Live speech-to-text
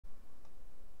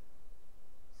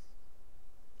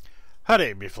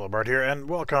Howdy, Beeflowbird here, and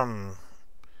welcome.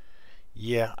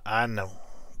 Yeah, I know.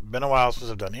 Been a while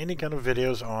since I've done any kind of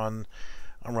videos on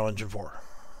Unreal Engine 4.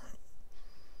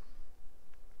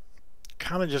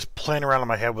 Kind of just playing around in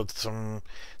my head with some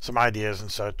ideas and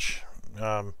such.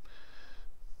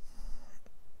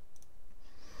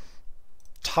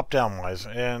 Top-down wise,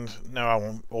 and no, I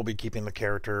won't be keeping the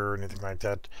character or anything like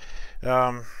that.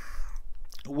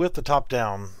 With the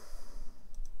top-down,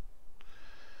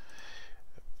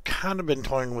 kind of been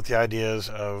toying with the ideas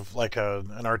of like an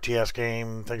RTS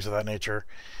game, things of that nature.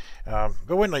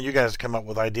 But waiting on you guys to come up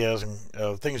with ideas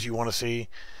and things you want to see,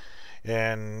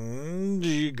 and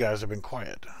you guys have been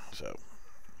quiet. So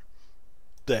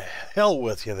the hell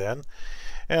with you then,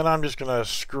 and I'm just gonna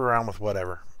screw around with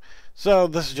whatever. So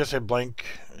this is just a blank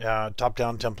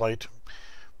top-down template.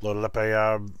 Loaded up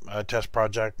a test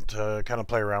project to kind of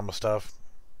play around with stuff.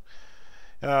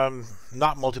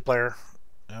 Not multiplayer.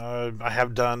 I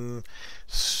have done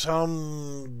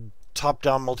some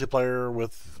top-down multiplayer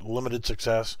with limited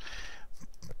success,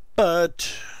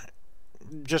 but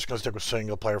just going to stick with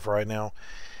single player for right now.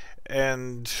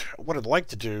 And what I'd like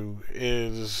to do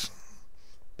is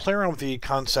play around with the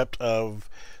concept of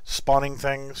spawning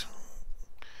things.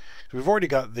 We've already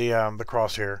got the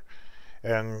crosshair,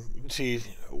 and you can see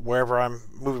wherever I'm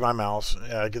moving my mouse,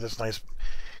 I get this nice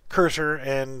cursor,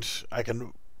 and I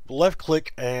can left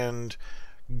click and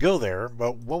go there.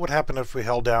 But what would happen if we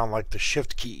held down like the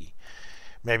shift key?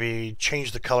 Maybe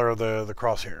change the color of the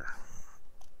crosshair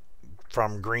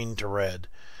from green to red,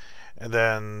 and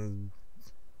then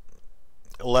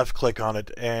left click on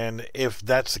it, and if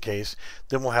that's the case,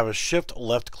 then we'll have a shift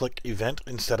left click event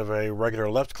instead of a regular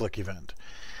left click event.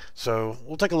 So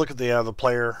we'll take a look at the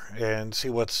player and see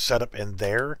what's set up in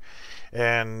there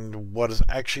and what is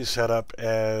actually set up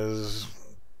as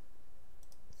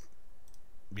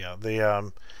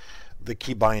the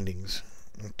key bindings.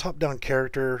 Top-down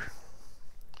character,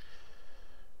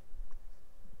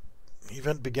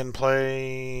 event begin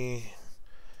play.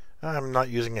 I'm not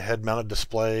using a head-mounted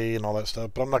display and all that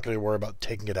stuff, but I'm not going to worry about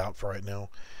taking it out for right now.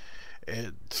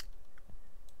 It's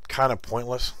kind of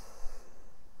pointless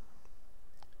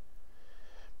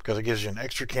because it gives you an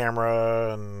extra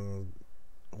camera and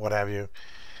what have you.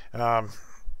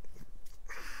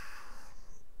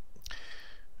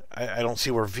 I don't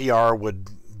see where VR would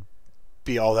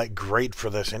be all that great for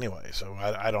this anyway, so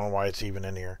I don't know why it's even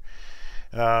in here.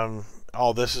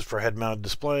 All this is for head-mounted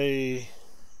display.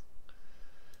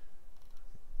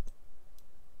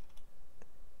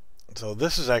 So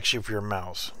this is actually for your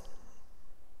mouse.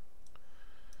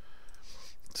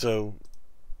 So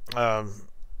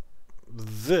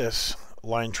this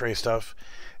line tray stuff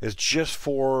is just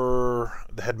for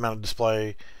the head-mounted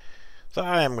display. So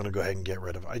I am going to go ahead and get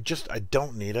rid of it. I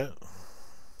don't need it.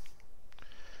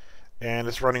 And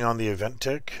it's running on the event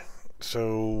tick,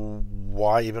 so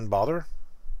why even bother?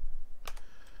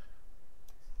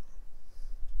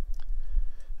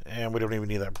 And we don't even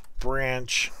need that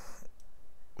branch.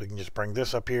 We can just bring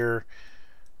this up here.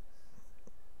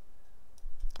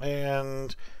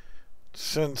 And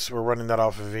since we're running that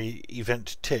off of the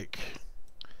event tick,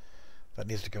 that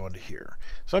needs to go into here.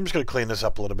 So I'm just going to clean this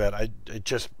up a little bit.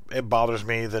 It bothers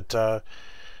me that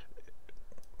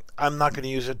I'm not going to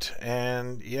use it,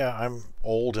 and yeah, I'm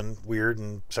old and weird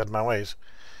and set in my ways.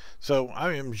 So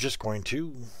I am just going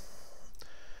to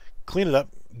clean it up,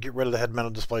 get rid of the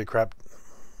head-mounted display crap.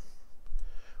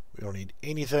 We don't need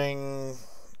anything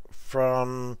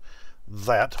from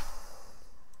that.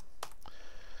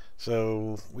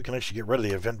 So we can actually get rid of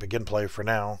the event begin play for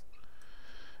now.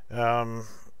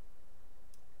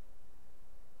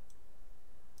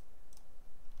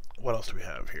 What else do we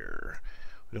have here?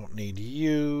 We don't need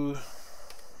you.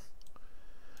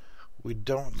 We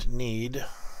don't need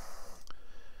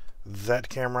that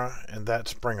camera and that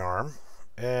spring arm.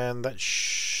 And that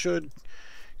should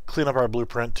clean up our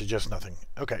blueprint to just nothing.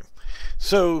 Okay,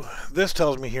 so this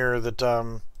tells me here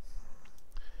that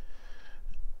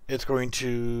it's going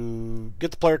to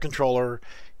get the player controller,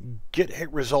 get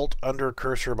hit result under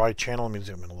cursor by channel. Let me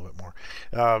zoom in a little bit more.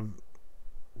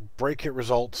 Break hit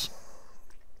results.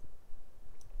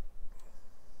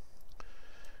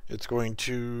 It's going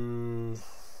to,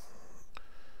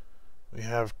 we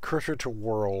have cursor to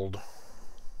world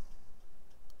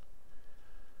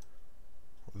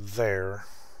there.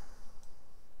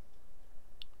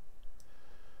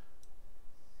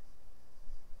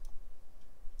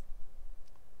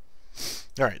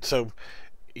 Alright, so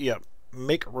yeah,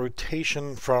 make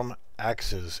rotation from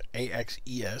axes,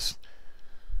 AXES.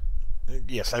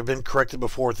 Yes, I've been corrected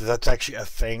before that that's actually a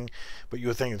thing, but you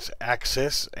would think it's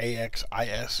axis,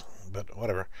 AXIS, but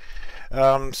whatever.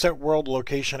 Set world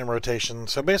location and rotation.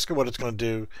 So basically what it's going to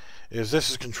do is this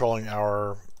is controlling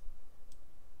our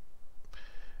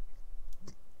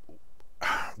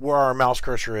where our mouse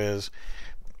cursor is.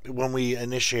 When we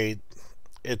initiate,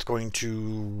 it's going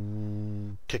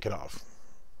to kick it off.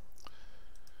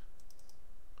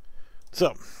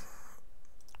 So,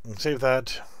 save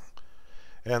that.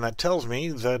 And that tells me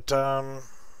that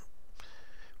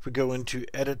if we go into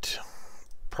Edit,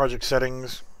 Project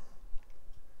Settings,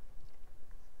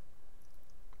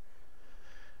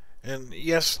 and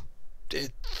yes,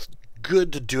 it's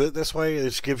good to do it this way.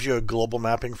 This gives you a global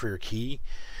mapping for your key.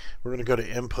 We're going to go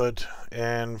to Input,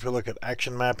 and if we look at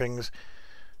Action Mappings,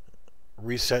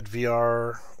 Reset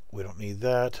VR, we don't need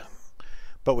that.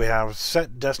 But we have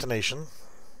Set Destination,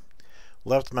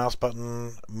 left mouse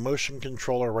button, motion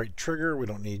controller, right trigger, we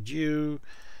don't need you.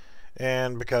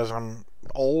 And because I'm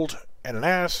old and an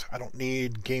ass, I don't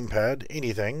need gamepad,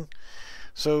 anything.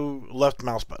 So left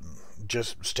mouse button,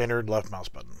 just standard left mouse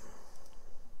button.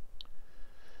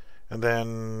 And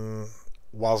then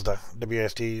WASD,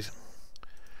 WASDs.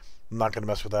 I'm not going to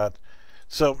mess with that.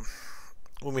 So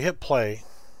when we hit play,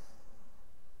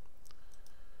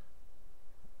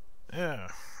 yeah,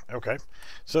 okay.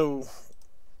 So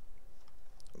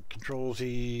Control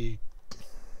Z.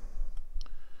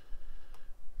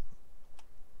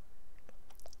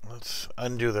 Let's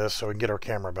undo this so we can get our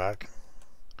camera back.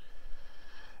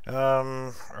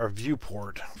 Our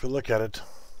viewport, if we look at it,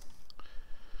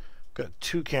 we've got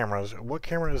two cameras. What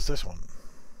camera is this one?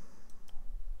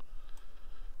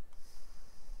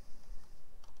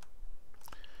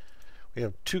 We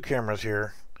have two cameras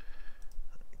here.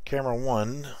 Camera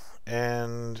 1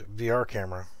 and VR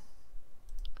camera.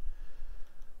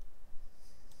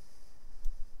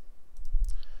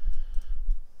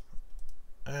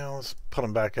 And let's put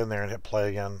them back in there and hit play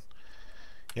again.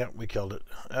 Yep, we killed it.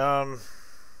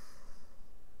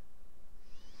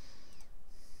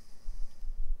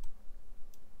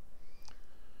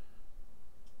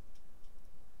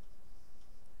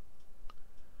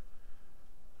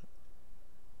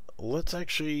 Let's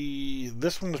actually,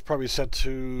 this one is probably set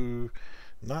to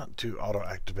not to auto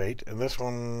activate, and this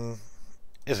one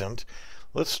isn't.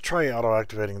 Let's try auto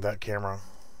activating that camera.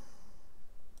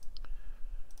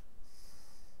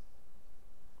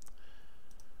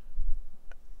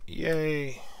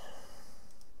 Yay.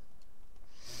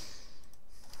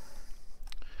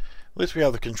 At least we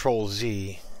have the Control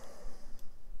Z.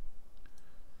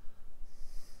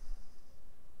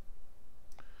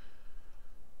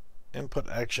 Input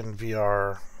Action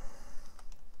VR.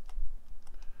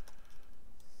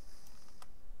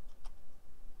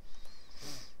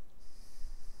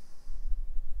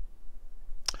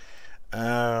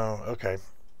 Okay.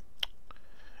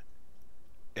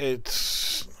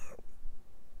 It's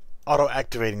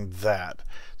auto-activating that.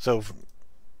 So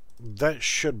that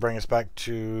should bring us back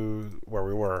to where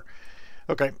we were.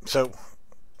 Okay, so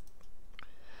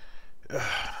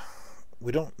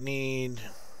we don't need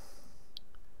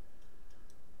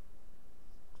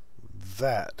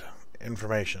that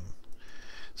information.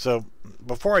 So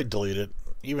before I delete it,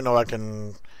 even though I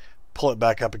can pull it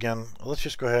back up again, let's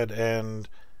just go ahead and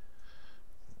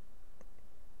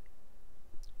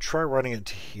try running it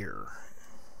to here.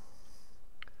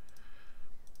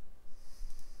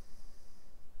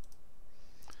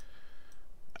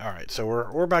 Alright, so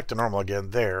we're back to normal again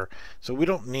there. So we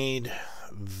don't need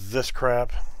this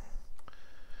crap.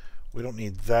 We don't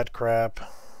need that crap.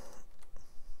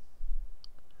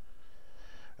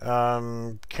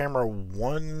 Camera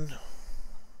 1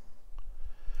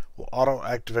 will auto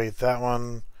activate that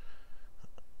one.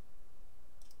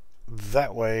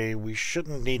 That way we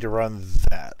shouldn't need to run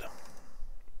that.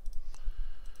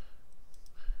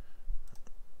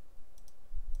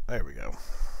 There we go.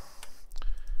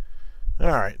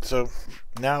 Alright, so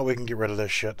now we can get rid of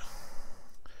this shit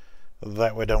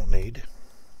that we don't need.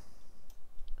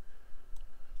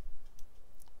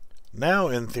 Now,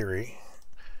 in theory,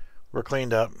 we're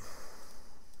cleaned up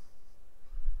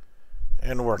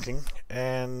and working,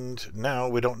 and now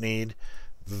we don't need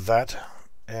that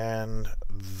and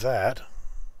that.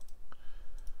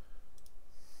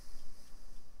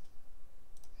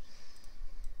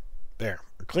 There,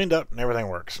 we're cleaned up and everything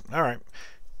works. Alright.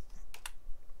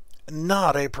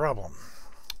 Not a problem.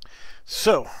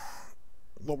 So,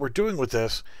 what we're doing with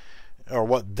this, or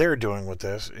what they're doing with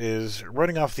this, is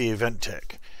running off the event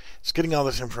tick. It's getting all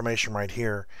this information right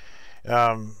here.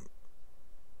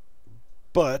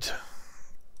 But,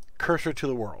 cursor to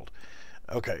the world.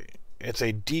 Okay, it's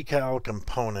a decal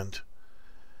component.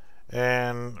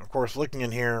 And, of course, looking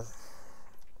in here,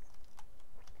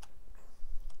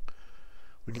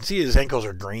 we can see his ankles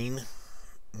are green.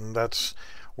 And that's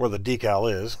where the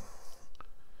decal is.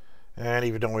 And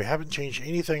even though we haven't changed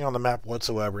anything on the map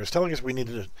whatsoever, it's telling us we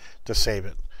needed to save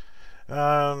it.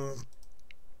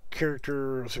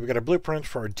 Character, so we got a blueprint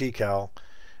for our decal.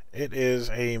 It is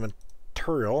a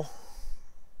material.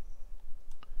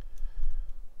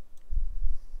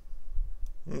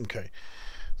 Okay,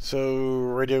 so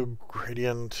radio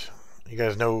gradient. You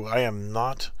guys know I am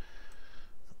not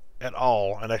at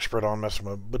all an expert on messing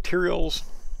with materials,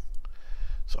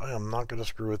 so I am not going to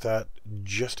screw with that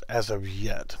just as of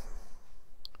yet.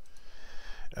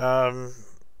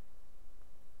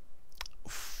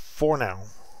 For now,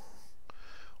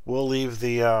 we'll leave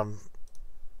the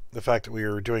fact that we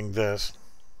are doing this.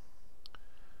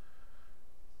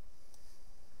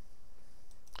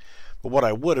 But what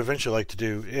I would eventually like to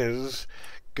do is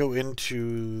go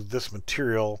into this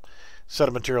material, set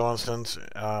a material instance,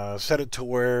 set it to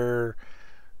where,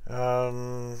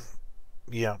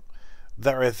 yeah,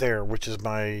 that right there, which is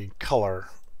my color,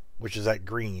 which is that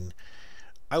green.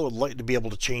 I would like to be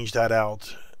able to change that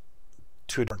out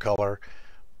to a different color,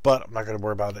 but I'm not going to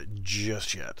worry about it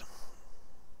just yet.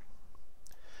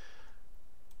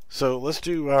 So let's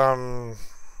do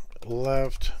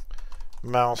left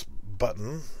mouse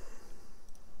button.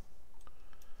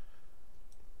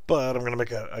 But I'm going to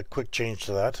make a quick change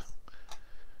to that.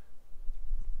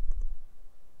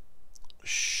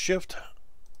 Shift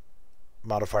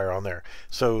modifier on there.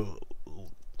 So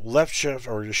left shift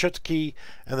or your shift key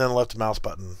and then left mouse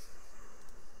button.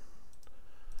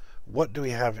 What do we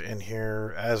have in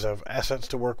here as of assets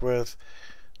to work with?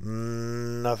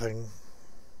 Nothing.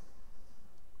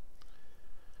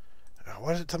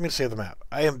 Why does it tell me to save the map?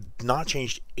 I have not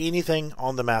changed anything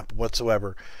on the map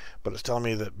whatsoever, but it's telling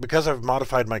me that because I've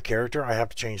modified my character, I have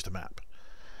to change the map.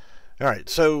 Alright,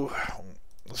 so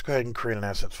let's go ahead and create an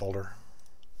assets folder.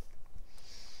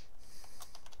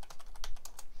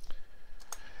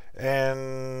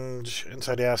 And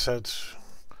inside the assets,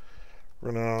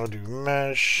 we're going to do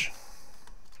mesh.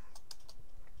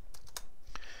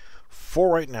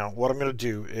 For right now, what I'm going to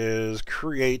do is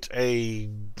create a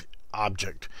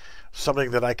object.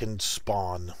 Something that I can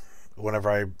spawn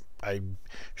whenever I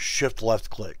shift left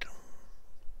click.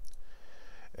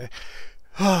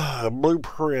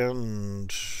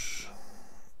 Blueprint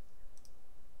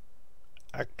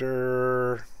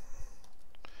actor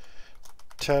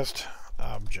test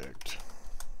object.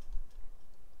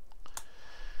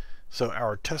 So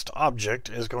our test object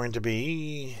is going to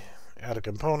be add a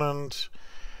component.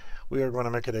 We are going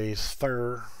to make it a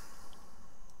stir.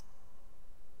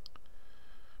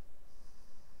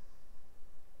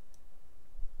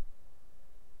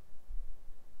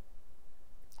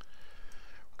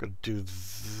 Going to do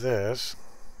this,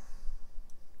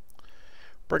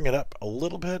 bring it up a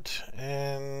little bit,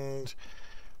 and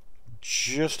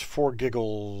just for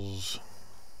giggles,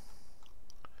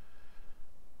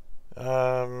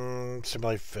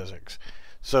 simulate physics.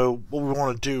 So what we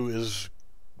want to do is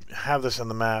have this in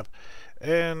the map,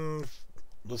 and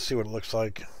let's see what it looks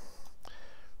like.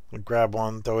 We'll grab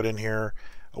one, throw it in here.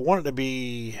 I want it to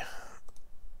be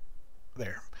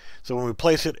there. So when we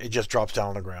place it, it just drops down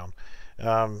on the ground.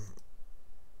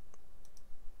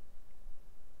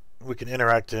 We can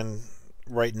interact in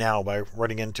right now by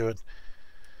running into it.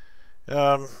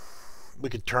 We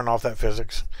could turn off that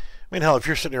physics. I mean, hell, if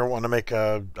you're sitting here wanting to make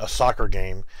a soccer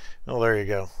game, well, there you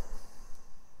go.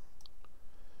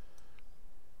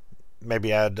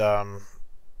 Maybe add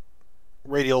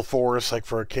radial force, like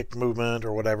for a kick movement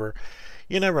or whatever.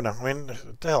 You never know. I mean,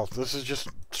 hell, this is just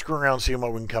screwing around, seeing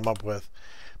what we can come up with.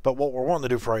 But what we're wanting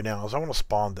to do for right now is I want to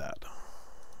spawn that.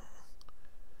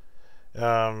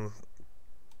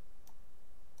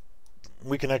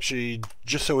 We can actually,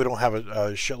 just so we don't have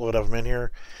a shitload of them in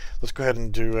here, let's go ahead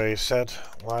and do a set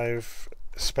live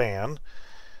span,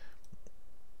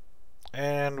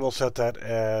 and we'll set that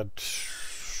at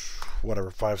whatever,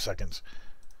 5 seconds.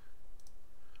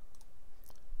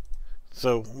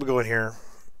 So we'll go in here,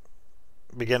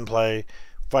 begin play.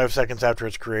 5 seconds after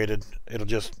it's created, it'll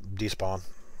just despawn.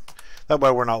 That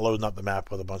way we're not loading up the map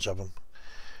with a bunch of them.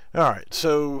 Alright,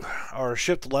 so our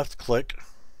shift left click,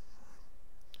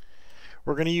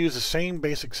 we're going to use the same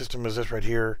basic system as this right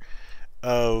here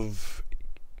of,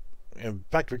 in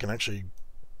fact, we can actually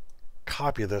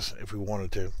copy this if we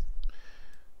wanted to.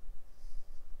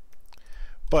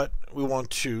 But we want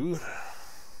to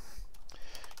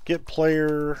get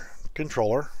player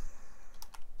controller.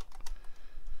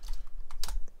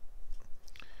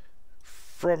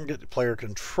 From get player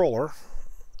controller,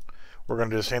 we're going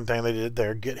to do the same thing they did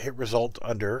there, get hit result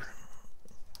under.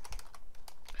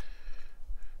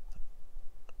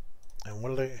 And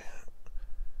what are they?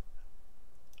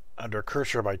 under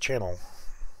cursor by channel,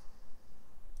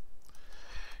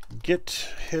 get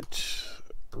hit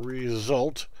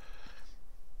result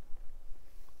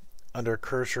under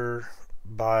cursor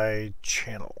by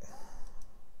channel.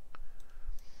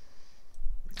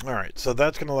 Alright, so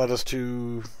that's going to let us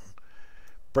to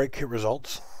break hit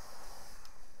results.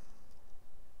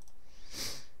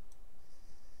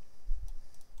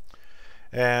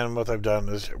 And what I've done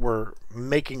is we're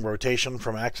making rotation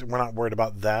from axis. We're not worried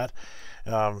about that.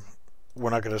 We're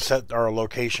not going to set our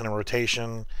location and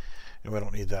rotation, and we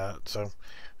don't need that. So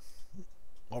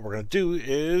what we're going to do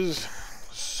is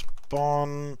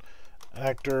spawn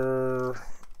actor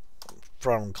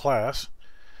from class,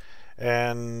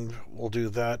 and we'll do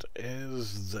that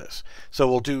as this. So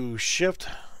we'll do shift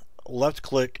left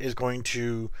click is going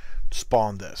to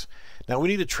spawn this. Now we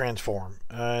need a transform,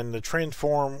 and the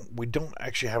transform, we don't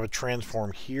actually have a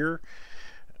transform here.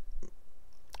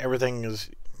 Everything is,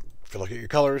 if you look at your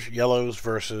colors, yellows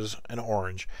versus an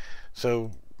orange.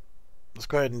 So let's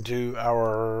go ahead and do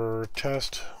our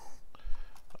test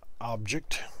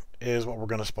object is what we're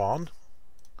going to spawn,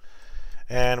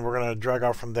 and we're going to drag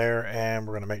off from there, and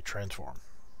we're going to make transform.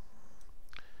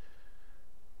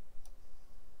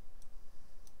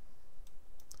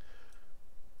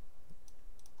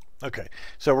 Okay,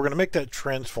 so we're going to make that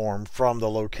transform from the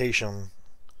location.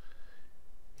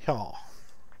 We're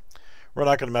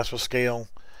not going to mess with scale.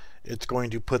 It's going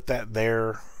to put that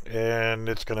there, and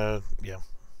it's going to, yeah.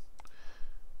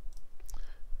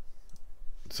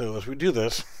 So as we do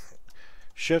this,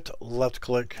 shift left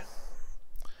click,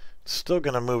 it's still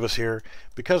going to move us here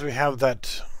because we have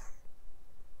that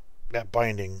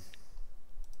binding.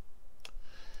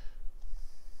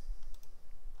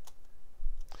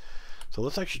 So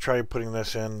let's actually try putting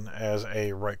this in as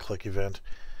a right click event,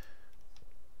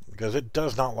 because it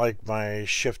does not like my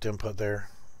shift input there.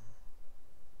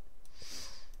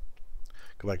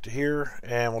 Go back to here,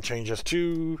 and we'll change this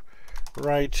to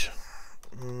right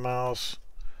mouse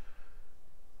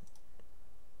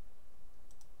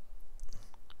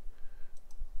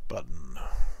button,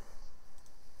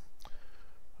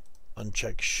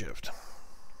 uncheck shift.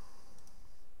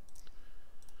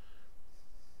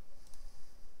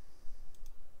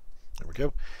 There we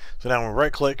go. So now when we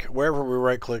right click, wherever we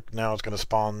right click, now it's going to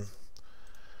spawn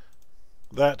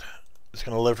that. It's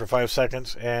going to live for 5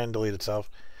 seconds and delete itself.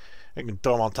 You can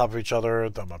throw them on top of each other,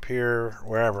 throw them up here,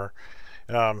 wherever.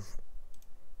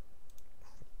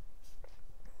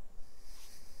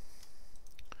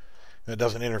 It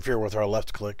doesn't interfere with our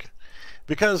left click,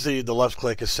 because the left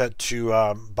click is set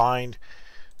to bind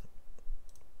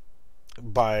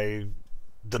by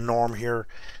the norm here.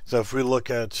 So if we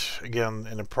look at, again,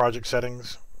 in the project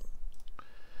settings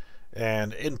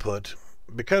and input,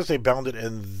 because they bound it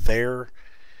in there,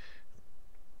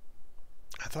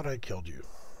 I thought I killed you.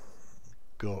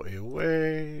 Go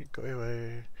away, go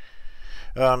away.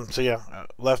 So yeah,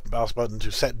 left mouse button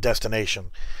to set destination.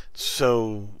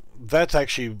 So that's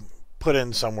actually put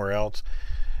in somewhere else.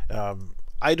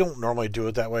 I don't normally do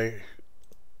it that way.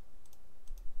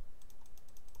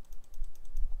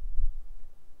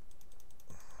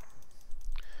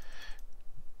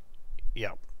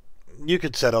 Yeah, you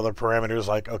could set other parameters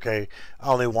like, okay, I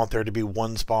only want there to be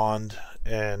one spawned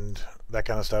and that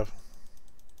kind of stuff.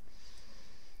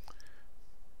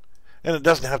 And it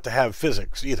doesn't have to have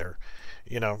physics either,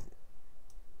 you know.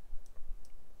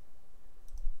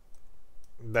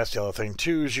 That's the other thing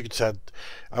too, is you could set,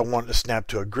 I want it to snap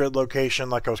to a grid location,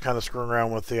 like I was kind of screwing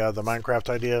around with the Minecraft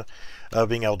idea of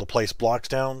being able to place blocks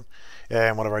down.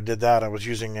 And whenever I did that, I was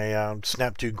using a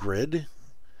snap to grid.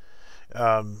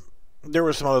 There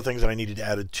were some other things that I needed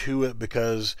added to it,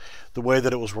 because the way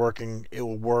that it was working, it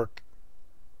will work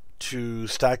to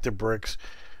stack the bricks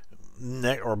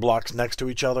or blocks next to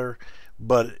each other,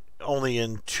 but only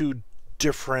in 2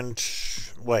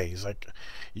 different ways. Like,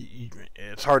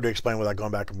 it's hard to explain without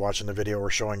going back and watching the video or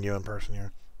showing you in person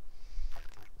here.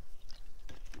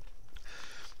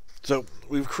 So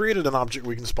we've created an object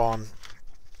we can spawn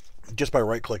just by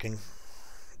right clicking.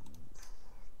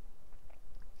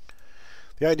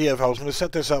 The idea, if I was going to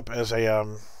set this up as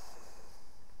a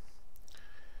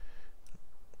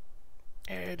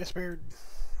it disappeared.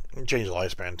 Change the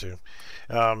lifespan too.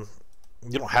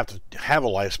 You don't have to have a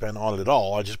lifespan on it at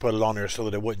all. I just put it on there so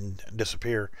that it wouldn't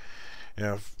disappear. You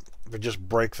know, if we just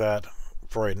break that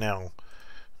for right now,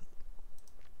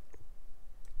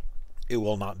 it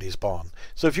will not despawn.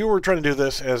 So if you were trying to do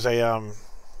this as a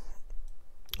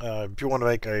if you want to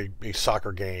make a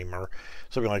soccer game or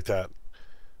something like that.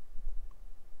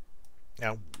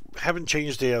 Now, haven't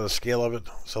changed the scale of it,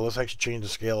 so let's actually change the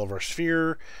scale of our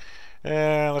sphere,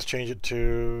 and let's change it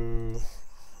to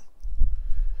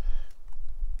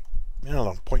I don't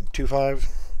know,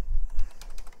 0.25.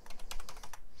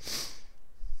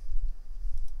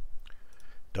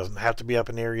 Doesn't have to be up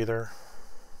in the air either.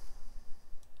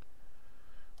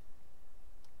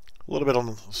 A little bit on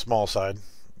the small side,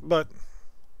 but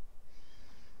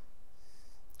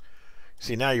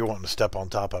see, now you're wanting to step on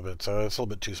top of it, so it's a little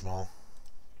bit too small.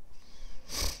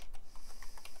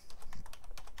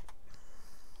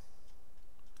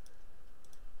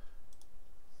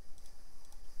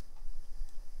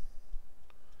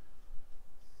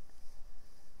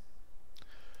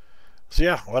 So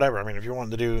yeah, whatever. I mean, if you're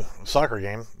wanting to do a soccer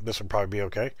game, this would probably be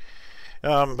okay.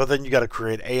 But then you got to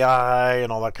create AI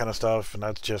and all that kind of stuff, and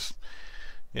that's just,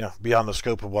 you know, beyond the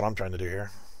scope of what I'm trying to do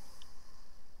here.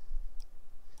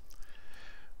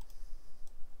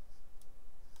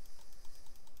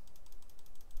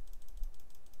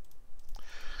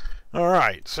 All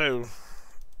right, so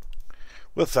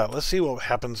with that, let's see what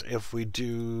happens if we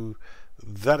do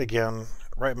that again.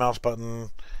 Right mouse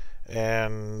button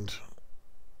and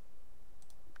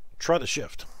try to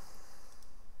shift.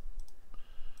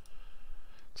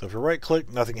 So if you right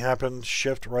click, nothing happens.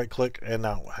 Shift, right click, and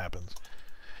now what happens?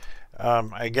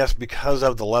 I guess because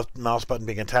of the left mouse button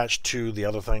being attached to the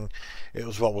other thing, it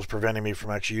was what was preventing me from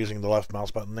actually using the left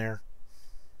mouse button there.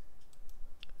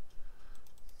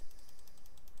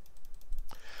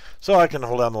 So I can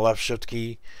hold down the left shift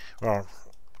key or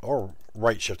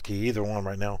right shift key, either one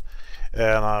right now,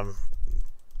 and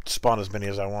spawn as many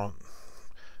as I want.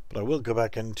 But I will go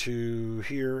back into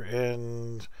here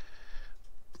and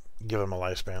give him a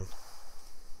lifespan.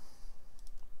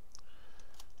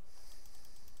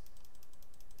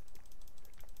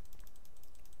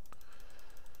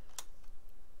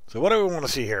 So what do we want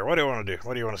to see here? What do you want to do?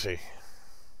 What do you want to see?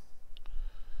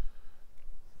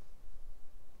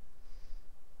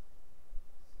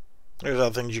 There's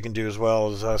other things you can do as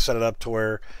well, as set it up to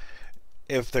where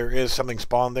if there is something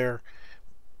spawned there,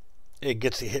 it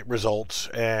gets the hit results,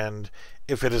 and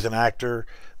if it is an actor,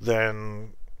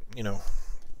 then, you know,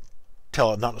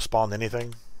 tell it not to spawn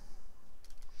anything.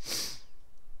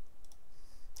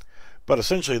 But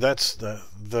essentially that's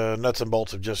the nuts and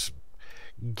bolts of just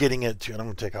getting it to, and I'm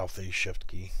going to take off the shift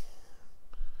key,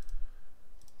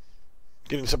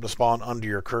 getting something to spawn under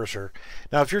your cursor.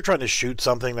 Now if you're trying to shoot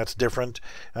something that's different,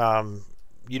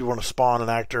 you'd want to spawn an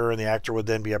actor, and the actor would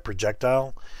then be a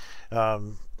projectile.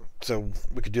 So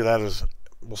we could do that as,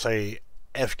 we'll say,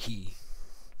 F key.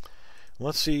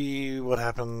 Let's see what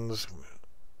happens,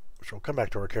 which will come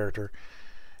back to our character.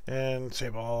 And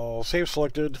save all, save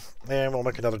selected, and we'll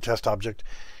make another test object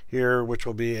here, which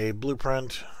will be a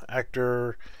blueprint,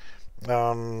 actor,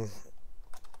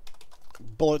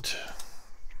 bullet,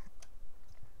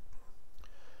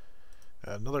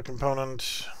 another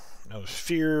component, another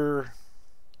sphere,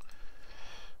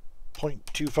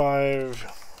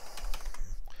 0.25,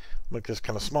 make this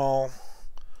kind of small,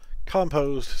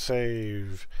 compose,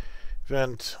 save,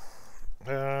 vent,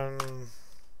 vent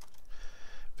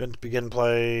begin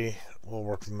play, we'll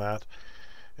work from that.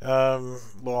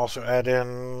 We'll also add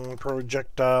in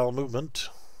projectile movement,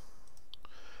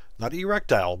 not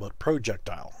erectile, but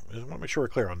projectile. I just want to make sure we're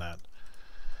clear on that.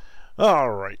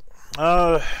 Alright.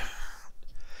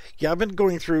 Yeah, I've been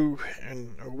going through,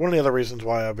 and one of the other reasons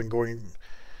why I've been going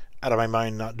out of my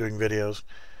mind not doing videos,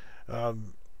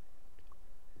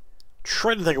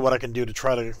 trying to think of what I can do to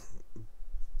try to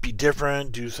be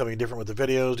different, do something different with the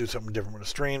videos, do something different with the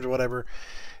streams or whatever.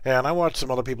 And I watch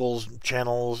some other people's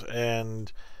channels,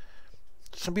 and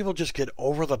some people just get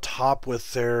over the top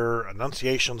with their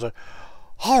enunciations of,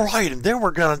 all right, and then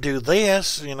we're going to do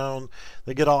this, you know,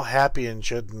 they get all happy and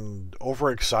shit and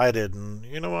overexcited, and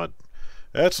you know what?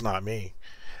 That's not me.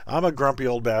 I'm a grumpy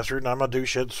old bastard, and I'm going to do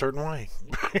shit a certain way.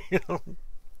 You know?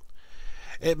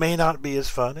 It may not be as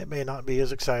fun, it may not be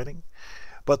as exciting,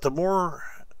 but the more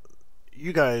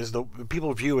you guys, the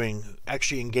people viewing,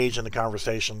 actually engage in the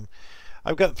conversation.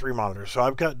 I've got 3 monitors, so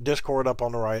I've got Discord up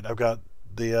on the right, I've got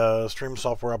the stream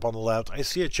software up on the left. I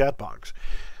see a chat box,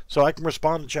 so I can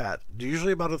respond to chat.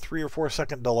 Usually about a 3 or 4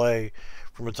 second delay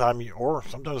from the time you, or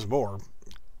sometimes more,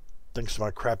 thanks to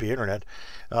my crappy internet,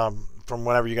 from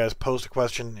whenever you guys post a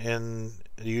question in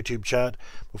the YouTube chat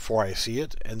before I see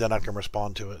it, and then I can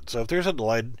respond to it. So if there's a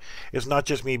delay, it's not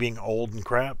just me being old and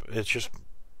crap, it's just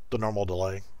the normal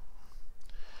delay.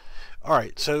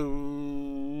 Alright,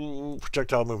 so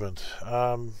projectile movement.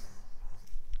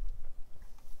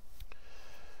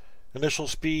 Initial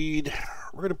speed,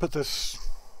 we're going to put this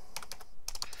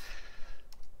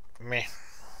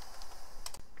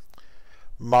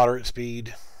moderate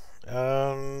speed.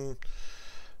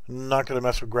 Not going to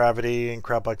mess with gravity and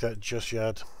crap like that just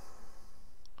yet.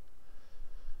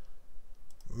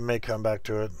 May come back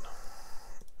to it.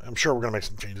 I'm sure we're going to make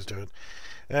some changes to it.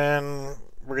 And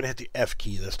we're going to hit the F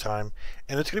key this time.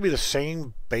 And it's going to be the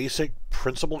same basic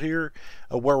principle here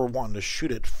of where we're wanting to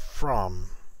shoot it from.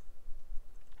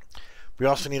 We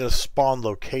also need a spawn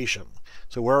location.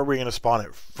 So where are we going to spawn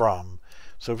it from?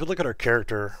 So if we look at our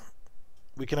character,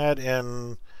 we can add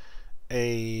in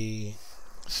a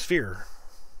sphere.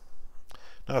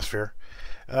 Not a sphere.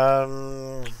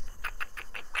 Not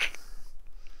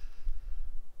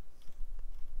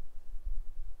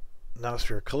a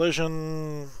sphere.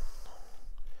 Collision.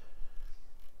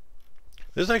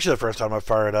 This is actually the first time I've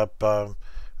fired up the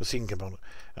scene component.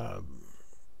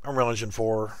 Unreal Engine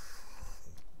 4.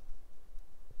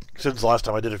 Since the last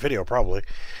time I did a video, probably.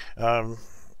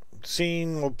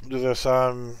 Scene, we'll do this.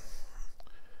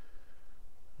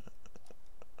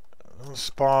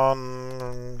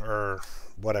 Spawn, or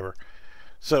whatever.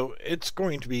 So it's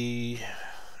going to be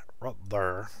right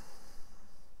there.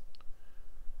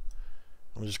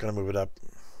 I'm just going to move it up.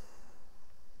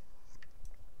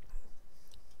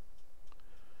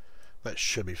 That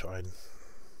should be fine.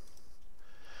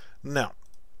 Now,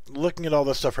 looking at all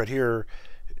this stuff right here,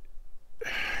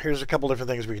 here's a couple different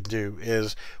things we can do.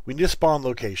 Is we need a spawn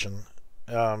location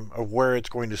of where it's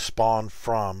going to spawn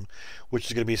from, which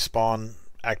is going to be spawn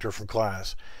actor from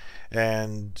class.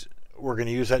 And we're going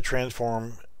to use that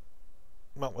transform.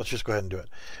 Well, let's just go ahead and do it.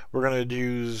 We're going to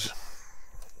use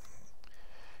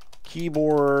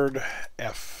keyboard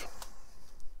F.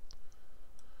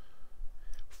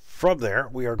 From there,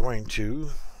 we are going to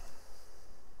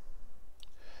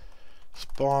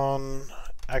spawn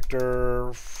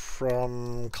actor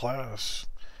from class,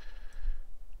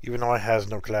 even though it has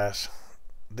no class.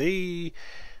 The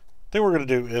thing we're going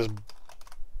to do is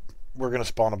we're going to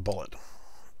spawn a bullet.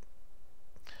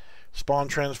 Spawn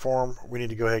transform, we need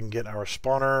to go ahead and get our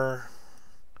spawner.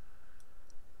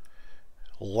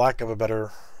 Lack of a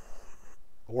better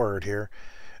word here.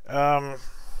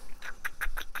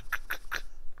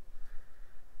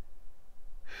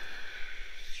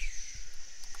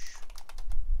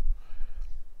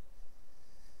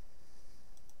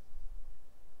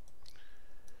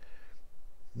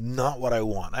 Not what I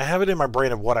want. I have it in my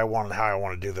brain of what I want and how I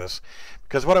want to do this.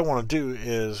 Because what I want to do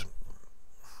is,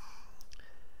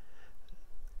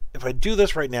 if I do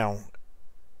this right now,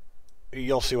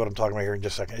 you'll see what I'm talking about here in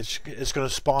just a second. It's going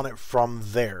to spawn it from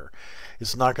there.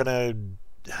 It's not going to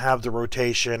have the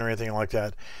rotation or anything like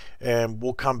that. And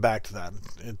we'll come back to that.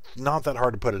 It's not that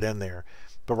hard to put it in there.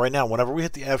 But right now, whenever we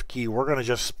hit the F key, we're going to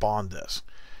just spawn this.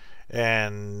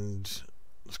 And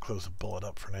let's close the bullet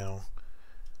up for now.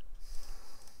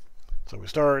 So we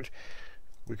start,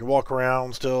 we can walk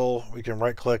around still, we can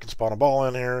right click and spawn a ball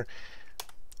in here,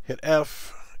 hit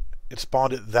F, it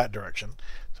spawned it that direction.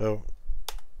 So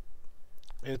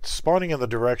it's spawning in the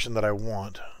direction that I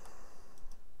want.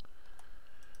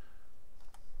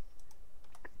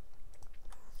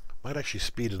 Might actually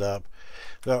speed it up.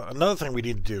 Now, another thing we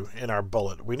need to do in our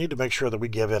bullet, we need to make sure that we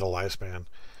give it a lifespan,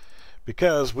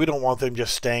 because we don't want them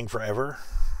just staying forever.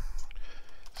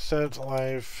 Set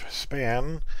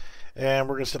lifespan. And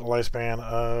we're going to set a lifespan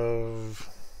of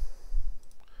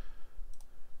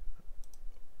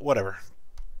whatever,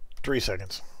 3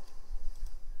 seconds.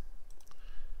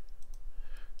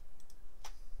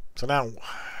 So now,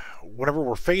 whenever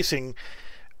we're facing,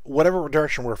 whatever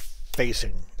direction we're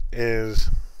facing is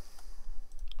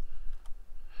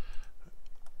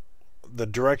the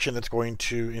direction that's going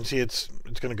to, and see it's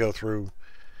going to go through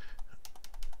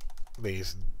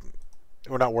these.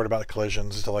 We're not worried about the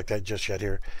collisions and stuff like that just yet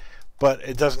here. But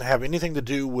it doesn't have anything to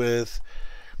do with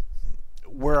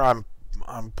where I'm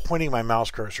pointing my mouse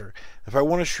cursor. If I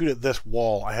want to shoot at this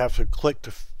wall, I have to click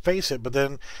to face it, but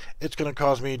then it's going to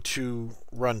cause me to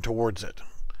run towards it.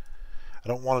 I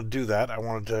don't want to do that. I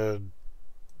wanted to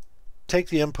take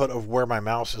the input of where my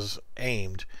mouse is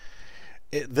aimed.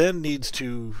 It then needs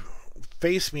to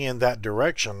face me in that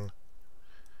direction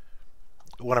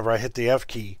whenever I hit the F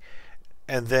key,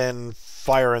 and then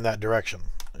fire in that direction,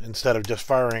 instead of just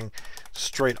firing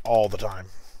straight all the time.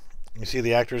 You see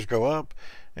the actors go up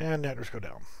and the actors go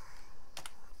down.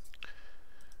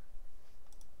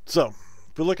 So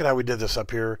if we look at how we did this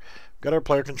up here, got our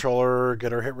player controller,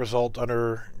 get our hit result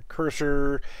under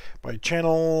cursor by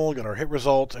channel, got our hit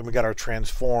result, and we got our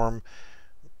transform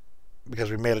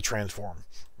because we made a transform.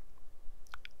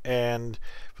 And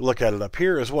if we look at it up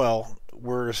here as well,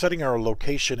 we're setting our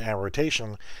location and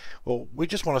rotation. Well, we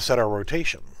just want to set our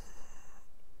rotation.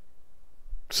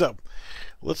 So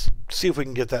let's see if we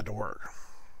can get that to work.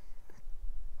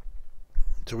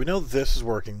 So we know this is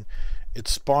working.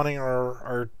 It's spawning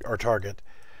our target,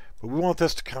 but we want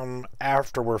this to come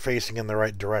after we're facing in the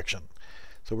right direction.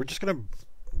 So we're just going to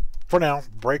for now,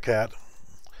 break that,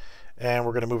 and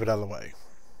we're going to move it out of the way.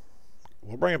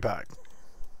 We'll bring it back.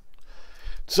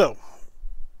 So,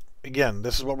 again,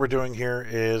 this is what we're doing here,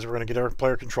 is we're going to get our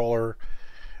player controller,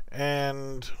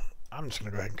 and I'm just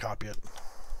going to go ahead and copy it.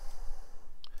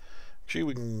 Actually,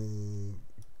 we can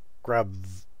grab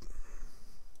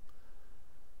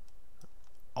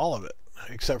all of it,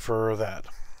 except for that.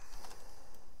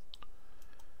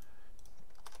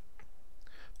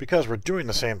 Because we're doing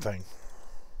the same thing.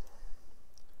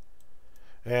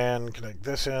 And connect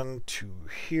this in to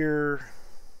here.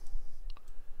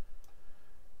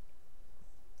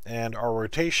 And our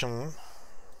rotation,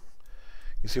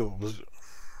 you see what was,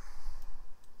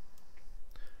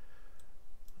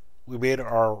 we made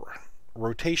our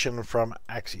rotation from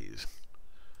axes.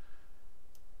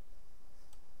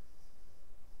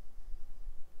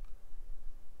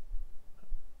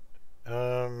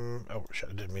 Oh shit,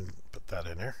 I didn't mean to put that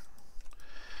in here.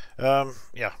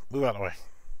 Yeah, move out of the way.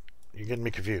 You're getting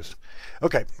me confused.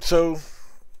 Okay, so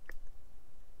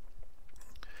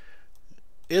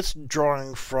it's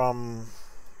drawing from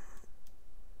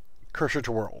cursor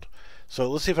to world. So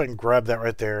let's see if I can grab that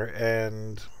right there,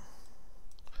 and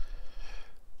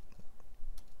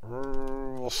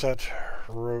we'll set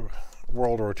world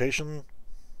rotation.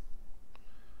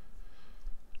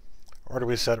 Or do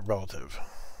we set relative?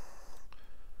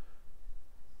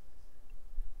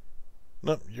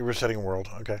 Nope, you were setting world.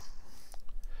 Okay.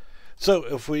 So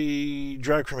if we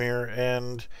drag from here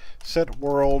and set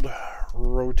world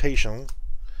rotation,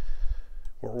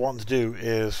 what we're wanting to do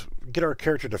is get our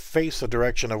character to face the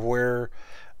direction of where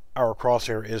our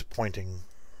crosshair is pointing.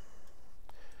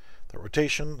 The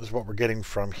rotation is what we're getting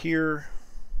from here.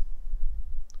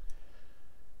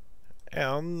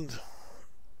 And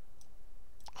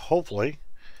hopefully,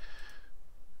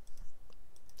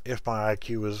 if my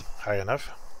IQ is high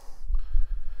enough.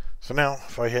 So now,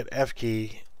 if I hit F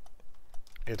key,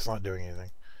 it's not doing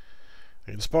anything.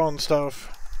 I can spawn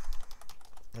stuff.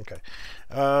 Okay.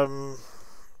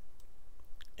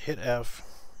 Hit F.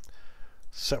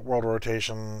 Set world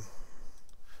rotation.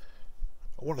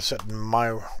 I want to set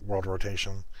my world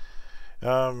rotation.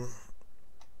 So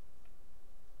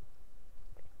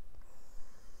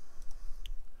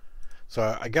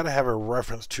I got to have a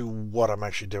reference to what I'm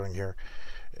actually doing here,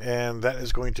 and that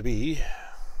is going to be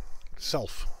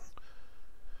self.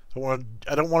 I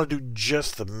don't want to do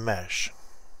just the mesh,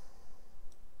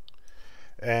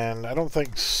 and I don't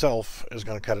think self is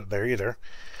going to cut it there either.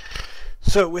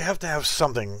 So we have to have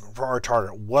something for our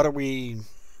target. What are we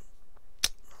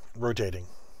rotating?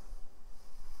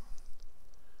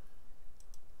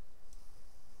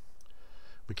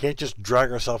 We can't just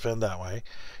drag ourselves in that way.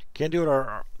 Can't do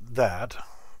it that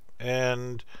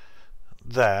and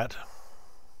that.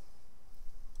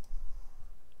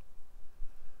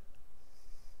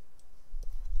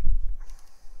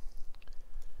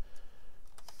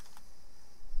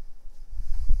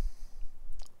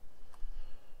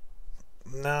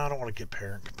 No, I don't want to get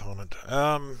parent component.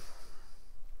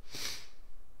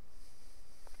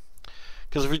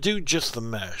 Because if we do just the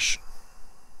mesh,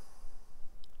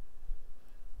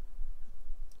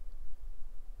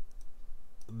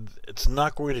 it's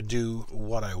not going to do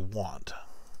what I want.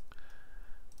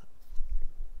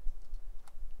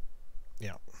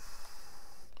 Yeah.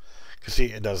 Because see,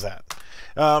 it does that.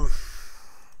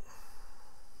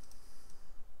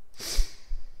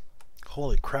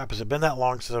 Holy crap, has it been that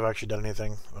long since I've actually done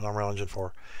anything on Unreal Engine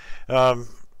 4? Wait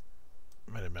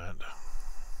a minute.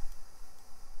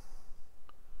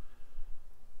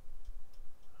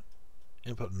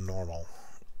 Input normal.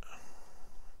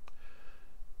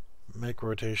 Make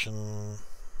rotation.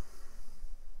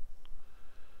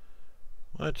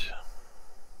 What?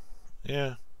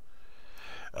 Yeah.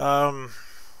 Because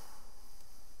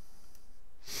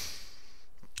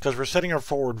we're setting our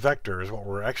forward vector is what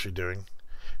we're actually doing.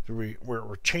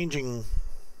 We're changing.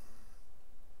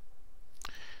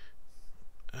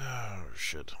 Oh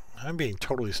shit! I'm being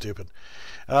totally stupid.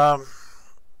 God,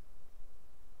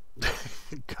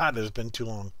 it's been too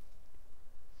long.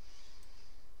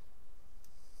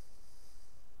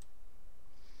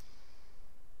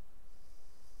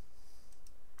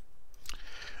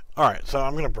 All right, so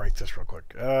I'm going to break this real quick.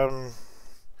 Because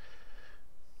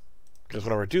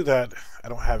whenever I do that, I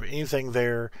don't have anything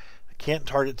there. I can't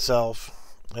target self.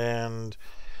 And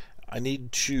I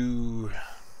need to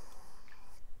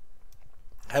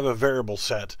have a variable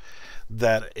set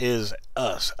that is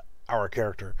us, our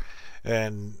character.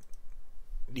 And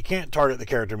you can't target the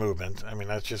character movement. I mean,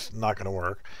 that's just not going to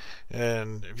work.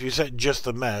 And if you set just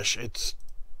the mesh, it's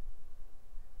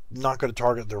not going to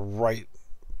target the right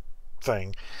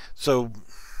thing. So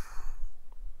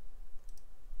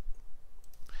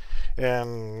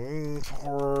and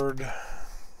forward,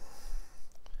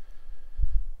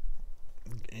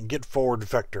 and get forward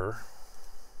vector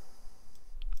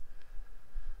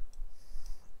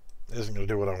isn't going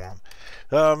to do what I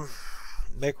want.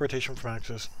 Make rotation from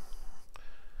axis.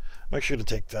 Make sure to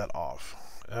take that off.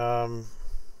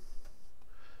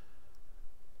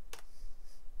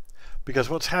 Because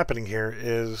what's happening here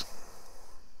is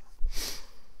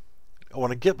I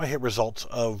want to get my hit results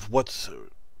of what's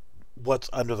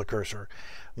under the cursor.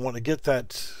 I want to get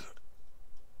that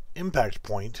impact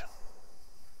point,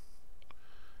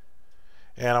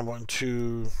 and I want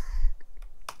to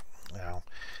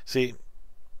see.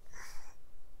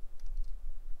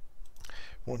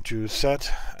 Want to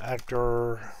set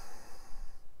actor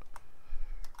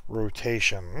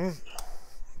rotation.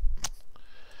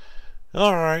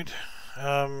 All right.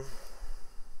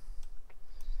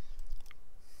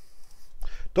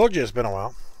 Told you it's been a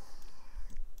while.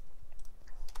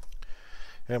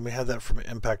 And we had that from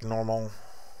impact normal.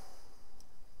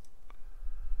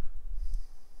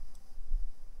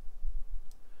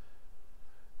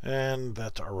 And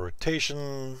that's our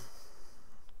rotation.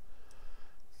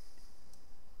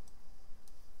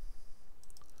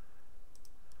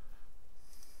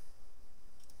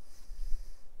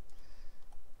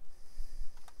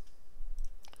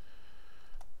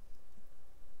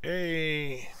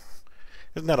 Hey,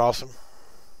 isn't that awesome?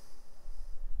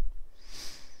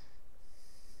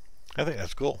 I think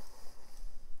that's cool.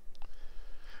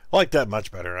 I like that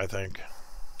much better, I think.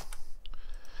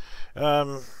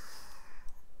 Our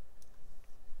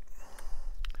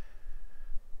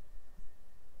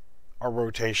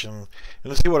rotation, and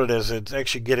let's see what it is. It's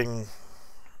actually getting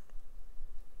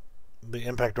the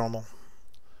impact normal.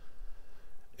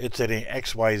 It's at an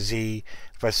XYZ.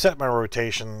 If I set my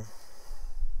rotation,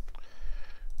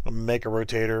 I'll make a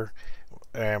rotator,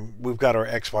 and we've got our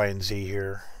X, Y, and Z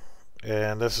here.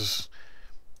 And this is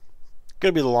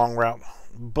going to be the long route,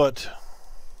 but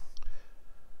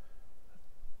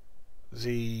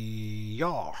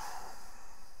yeah.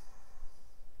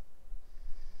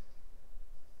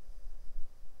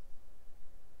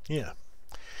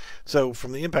 So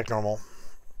from the impact normal,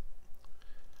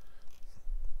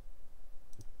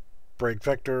 break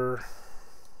vector,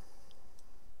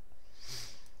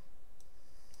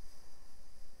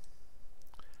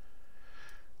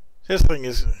 this thing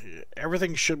is,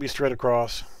 everything should be straight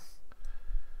across.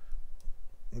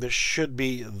 This should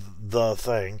be the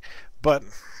thing, but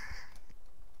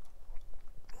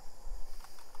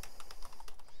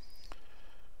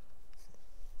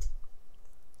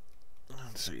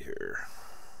let's see here.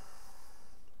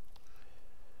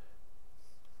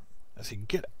 Let's see,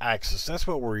 get axis. That's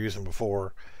what we're using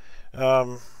before.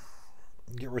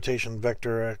 Get rotation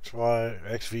vector, X, Y,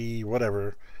 X, V,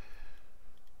 whatever.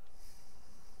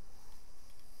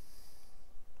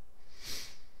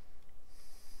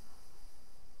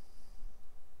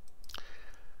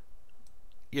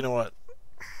 You know what?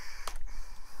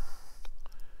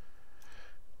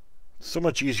 So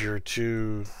much easier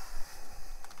to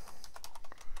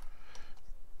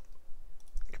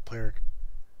player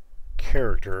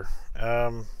character.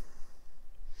 So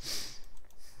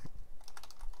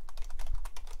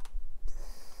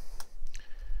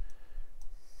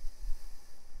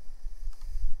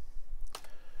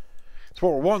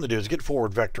what we're wanting to do is get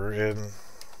forward vector, and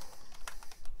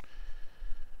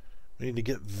we need to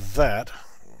get that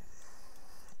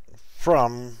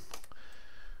from,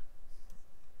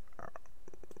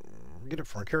 get it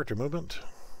from our character movement.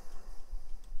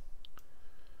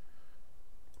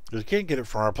 Because we can't get it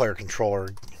from our player controller.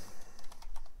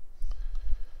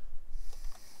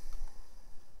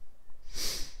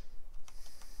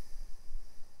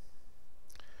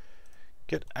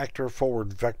 Get actor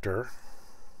forward vector.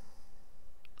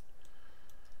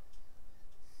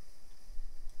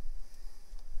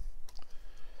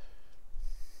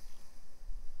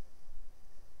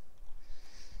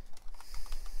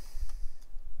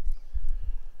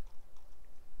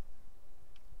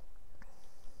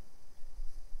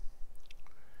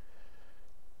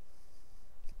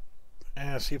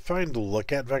 See, if I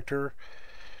look at vector,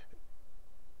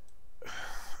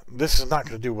 this is not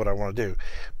going to do what I want to do.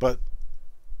 But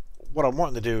what I'm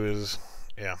wanting to do is,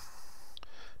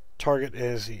 target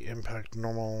is the impact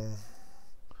normal.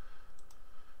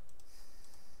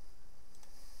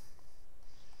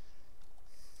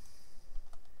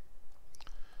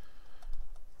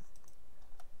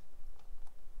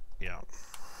 Yeah.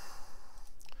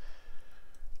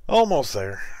 Almost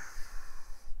there.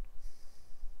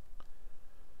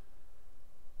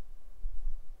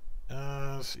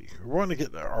 Let's see. We want to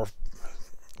get our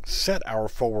set our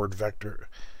forward vector.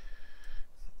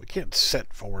 We can't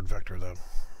set forward vector though.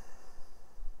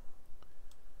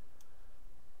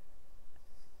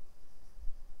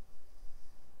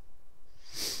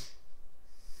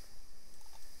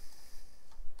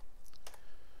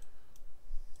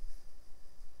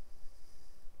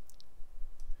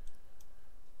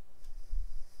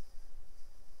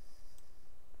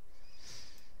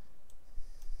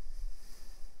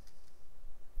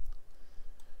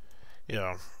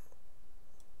 Yeah.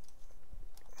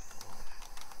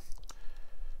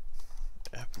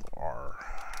 FR.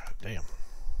 Damn.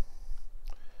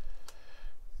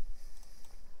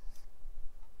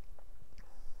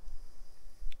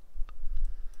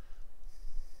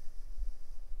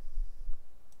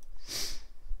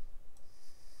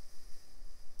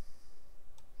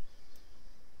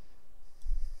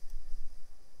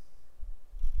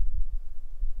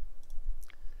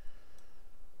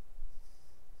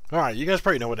 Alright, you guys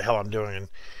probably know what the hell I'm doing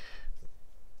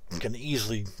and can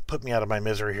easily put me out of my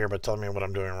misery here by telling me what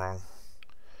I'm doing wrong.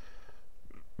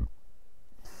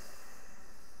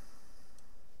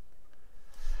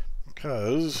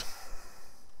 Because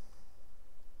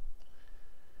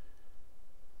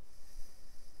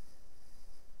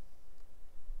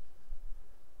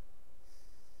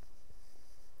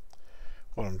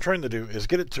what I'm trying to do is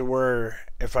get it to where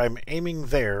if I'm aiming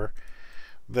there,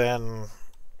 then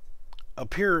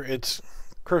up here it's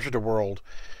cursor to world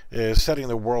is setting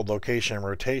the world location and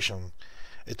rotation.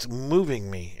 It's moving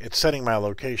me. It's setting my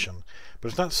location, but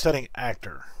it's not setting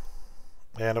actor.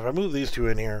 And if I move these two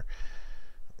in here,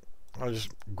 I'll just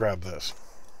grab this.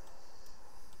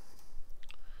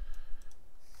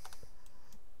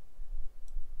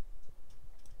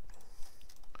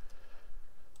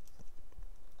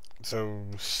 So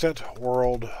set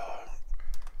world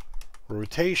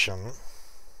rotation.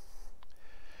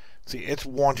 See, it's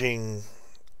wanting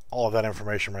all of that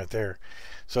information right there.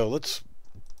 So let's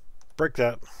break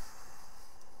that.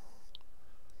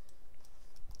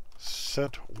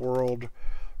 Set world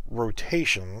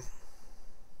rotation.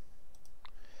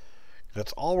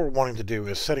 That's all we're wanting to do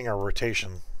is setting our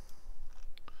rotation.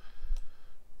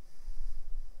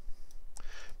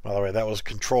 By the way, that was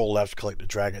control left click to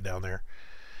drag it down there.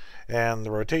 And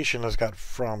the rotation has got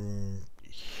from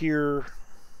here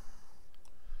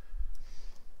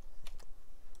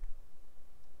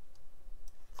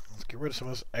get rid of some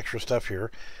of this extra stuff here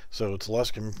so it's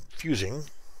less confusing,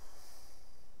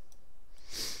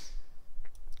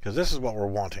 because this is what we're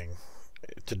wanting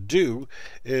to do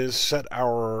is set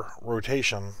our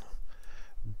rotation.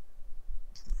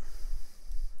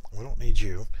 We don't need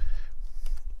you,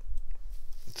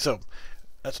 so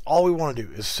that's all we want to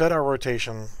do is set our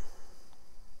rotation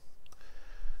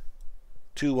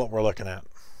to what we're looking at.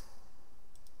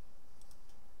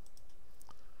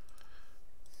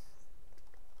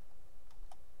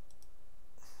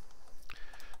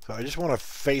 So I just want to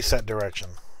face that direction,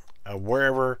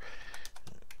 wherever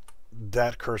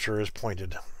that cursor is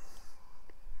pointed.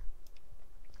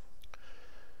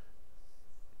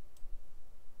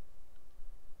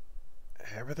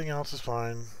 Everything else is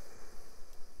fine.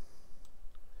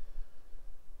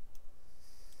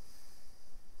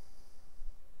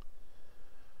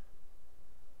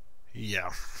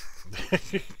 Yeah.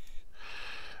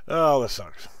 Oh, this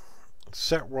sucks.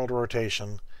 Set world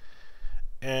rotation.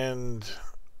 And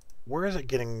where is it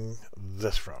getting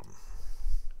this from?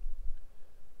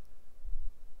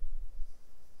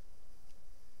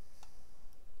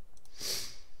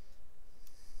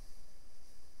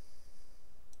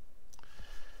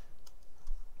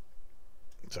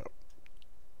 So,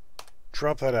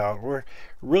 drop that out. We're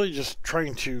really just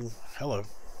trying to,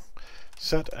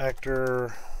 set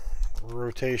actor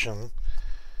rotation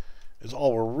is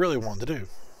all we're really wanting to do.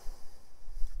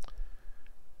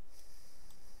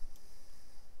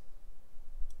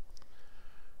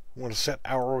 We want to set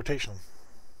our rotation.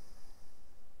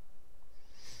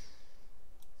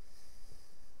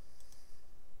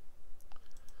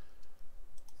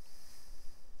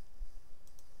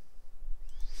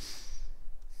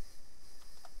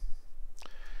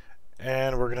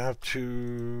 And we're going to have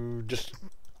to just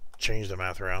change the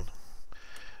math around.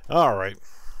 Alright,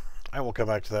 I will come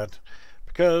back to that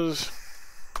because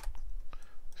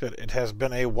it has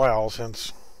been a while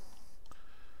since.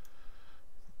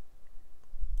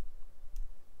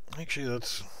 Actually,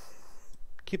 let's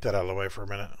keep that out of the way for a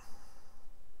minute.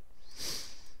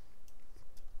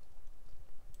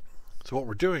 So what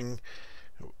we're doing,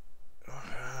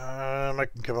 I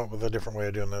can come up with a different way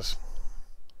of doing this,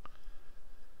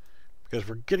 because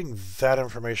we're getting that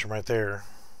information right there.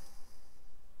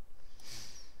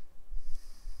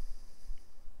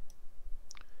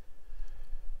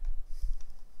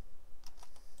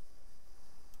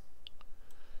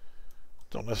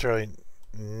 Don't necessarily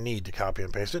need to copy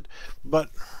and paste it, but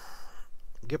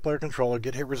get player controller,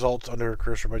 get hit results under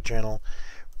cursor by channel,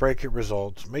 break hit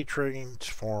results, make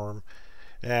transform,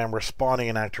 and we're spawning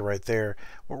an actor right there.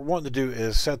 What we're wanting to do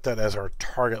is set that as our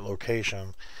target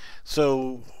location.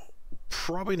 So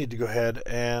probably need to go ahead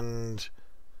and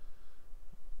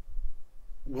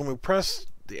when we press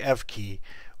the F key,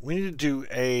 we need to do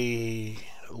a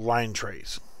line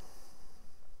trace.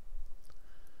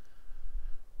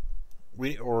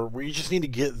 We just need to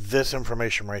get this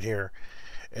information right here,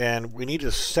 and we need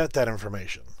to set that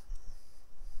information.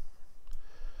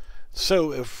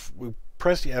 So if we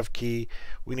press the F key,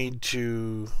 we need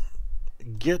to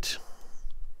get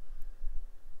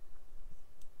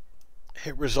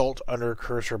hit result under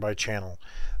cursor by channel.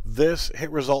 This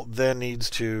hit result then needs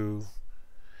to,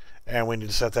 and we need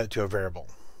to set that to a variable.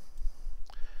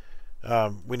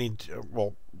 We need to,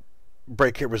 well,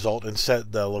 break hit result and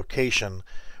set the location,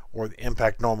 or the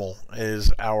impact normal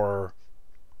is our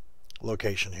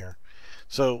location here.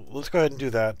 So let's go ahead and do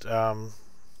that.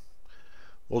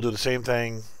 We'll do the same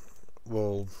thing.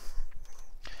 We'll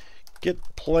get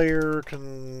player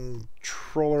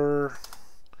controller,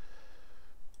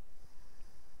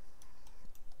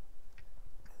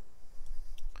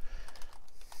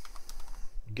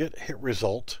 get hit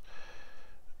result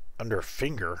under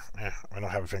finger. I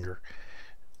don't have a finger.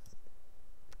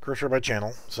 Cursor by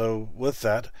channel. So with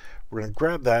that, we're going to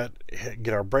grab that,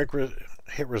 get our break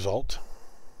hit result.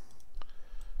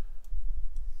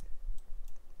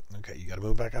 Okay, you got to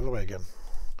move back out of the way again.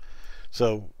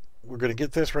 So we're going to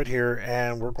get this right here,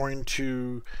 and we're going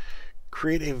to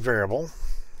create a variable,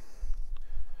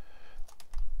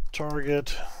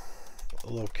 target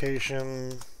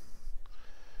location,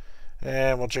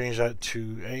 and we'll change that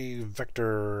to a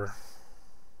vector.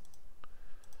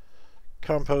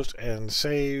 Compost and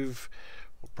save.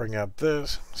 We'll bring up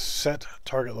this, set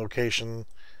target location,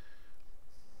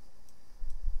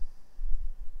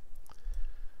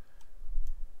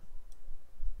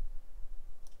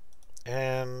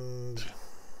 and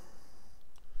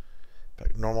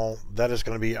back normal. That is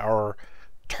going to be our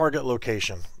target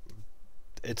location.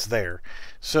 It's there.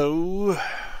 So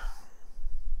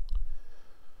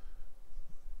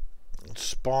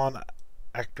spawn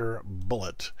actor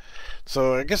bullet.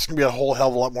 So I guess it's gonna be a whole hell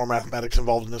of a lot more mathematics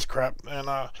involved in this crap. And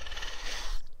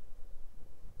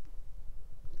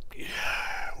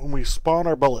when we spawn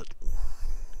our bullet,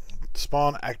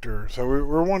 spawn actor. So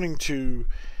we're wanting to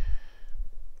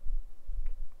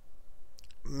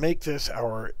make this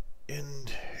our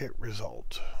end hit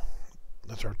result.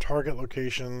 That's our target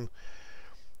location.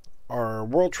 Our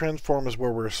world transform is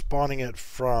where we're spawning it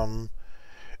from,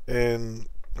 and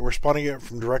we're spawning it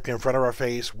from directly in front of our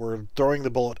face. We're throwing the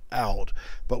bullet out,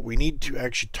 but we need to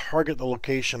actually target the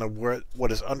location of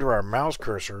what is under our mouse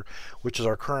cursor, which is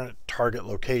our current target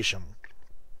location.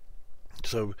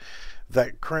 So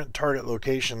that current target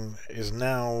location is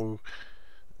now,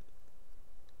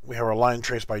 we have our line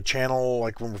trace by channel,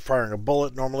 like when we're firing a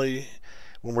bullet normally,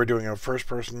 when we're doing a first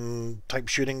person type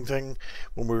shooting thing,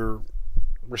 when we're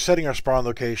setting our spawn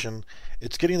location,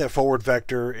 it's getting that forward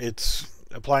vector, it's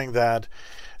applying that,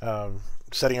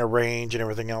 setting a range and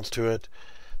everything else to it.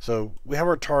 So we have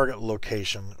our target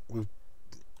location.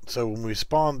 So when we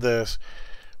spawn this,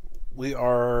 we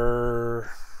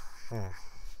are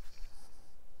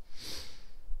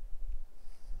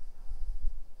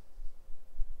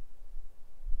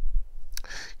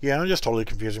yeah, I'm just totally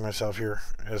confusing myself here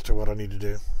as to what I need to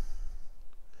do.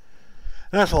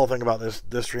 And that's the whole thing about this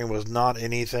stream, was not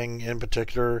anything in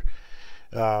particular.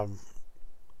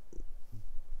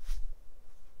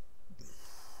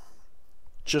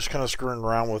 Just kind of screwing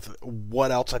around with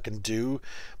what else I can do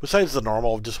besides the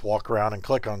normal of just walk around and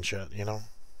click on shit, you know.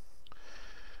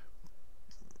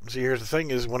 See, here's the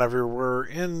thing is, whenever we're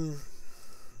in,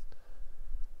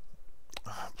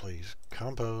 please,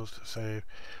 compose, save,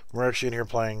 we're actually in here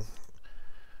playing,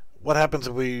 what happens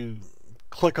if we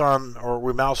click on or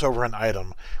we mouse over an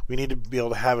item? We need to be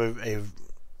able to have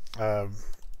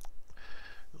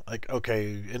like,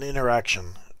 okay, an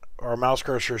interaction. Our mouse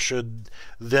cursor should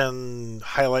then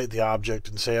highlight the object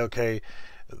and say, okay,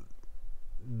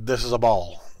 this is a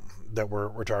ball that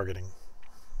we're targeting.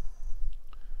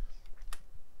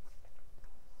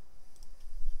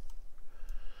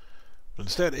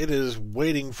 Instead, it is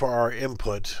waiting for our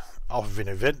input off of an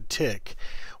event tick,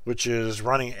 which is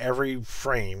running every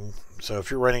frame. So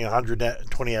if you're running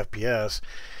 120 FPS,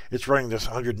 it's running this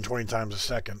 120 times a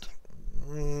second.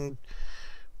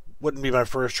 Wouldn't be my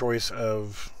first choice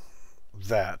of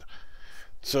that.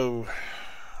 So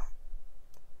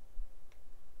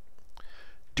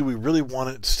do we really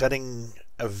want it setting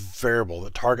a variable, the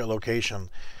target location,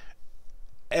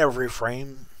 every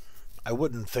frame? I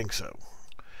wouldn't think so.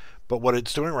 But what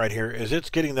it's doing right here is it's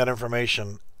getting that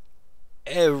information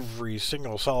every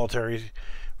single solitary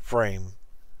frame.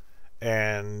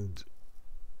 And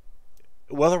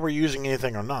whether we're using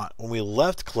anything or not, when we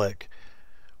left click,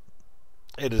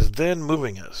 it is then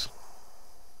moving us.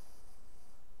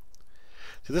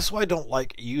 See, this is why I don't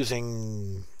like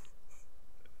using,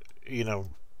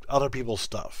 other people's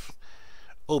stuff.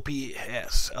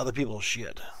 OPS, other people's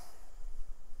shit.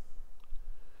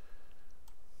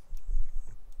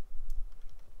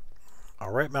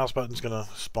 Our right mouse button's going to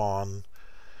spawn.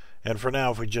 And for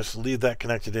now, if we just leave that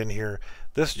connected in here,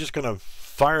 this is just going to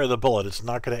fire the bullet. It's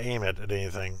not going to aim it at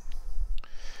anything.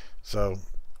 So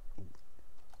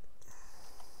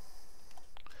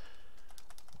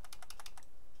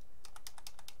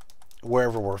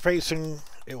wherever we're facing,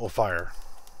 it will fire.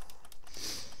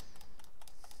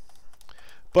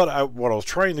 But what I was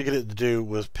trying to get it to do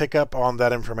was pick up on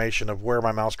that information of where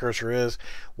my mouse cursor is,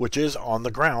 which is on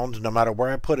the ground. No matter where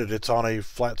I put it, it's on a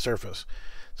flat surface.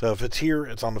 So if it's here,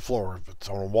 it's on the floor. If it's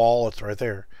on a wall, it's right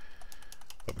there.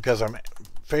 But because I'm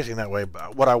facing that way,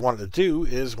 what I want it to do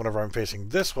is whenever I'm facing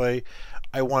this way,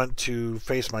 I want it to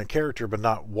face my character but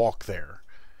not walk there.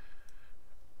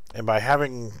 And by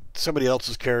having somebody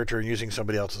else's character and using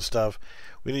somebody else's stuff,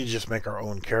 we need to just make our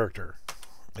own character.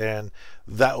 And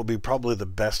that will be probably the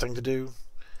best thing to do,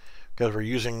 because we're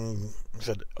using, like I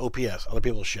said, OPS, other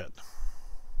people's shit.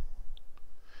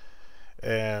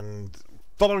 And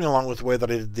following along with the way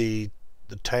that I did the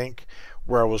tank,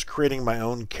 where I was creating my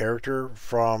own character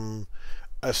from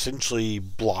essentially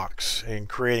blocks and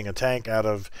creating a tank out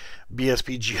of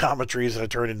BSP geometries that I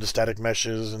turned into static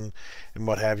meshes and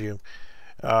what have you.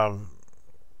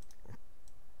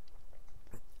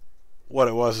 What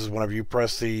it was is whenever you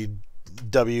press the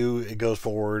W, it goes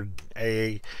forward,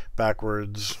 A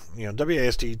backwards,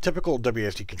 WASD, typical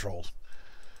WASD controls.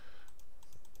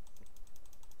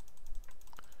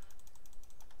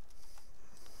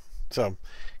 So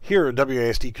here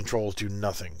WASD controls do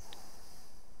nothing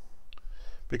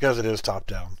because it is top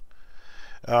down.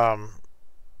 But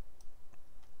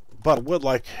I would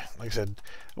like I said,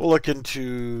 we'll look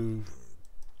into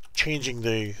changing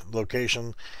the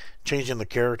location, changing the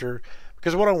character,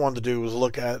 because what I wanted to do was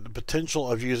look at the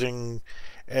potential of using,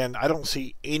 and I don't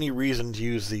see any reason to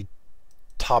use the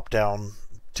top-down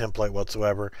template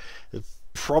whatsoever. It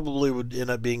probably would end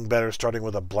up being better starting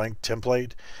with a blank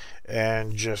template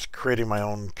and just creating my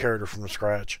own character from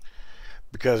scratch,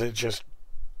 because it just,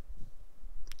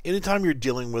 anytime you're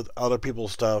dealing with other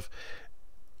people's stuff,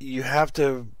 you have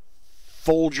to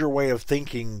fold your way of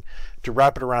thinking to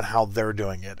wrap it around how they're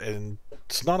doing it, and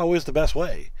it's not always the best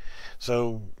way.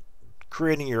 So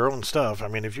creating your own stuff, I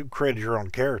mean, if you created your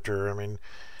own character, I mean,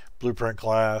 blueprint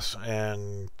class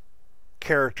and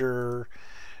character,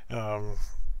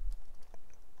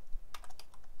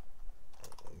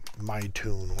 my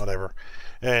tune, whatever,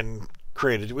 and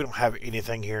created, we don't have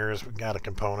anything here, is we got a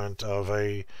component of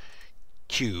a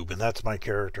cube, and that's my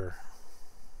character.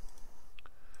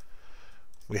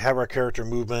 We have our character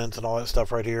movements and all that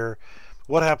stuff right here.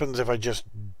 What happens if I just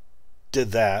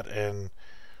did that and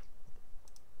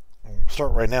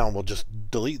start right now, and we'll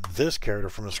just delete this character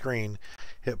from the screen,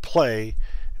 hit play,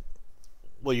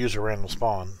 we'll use a random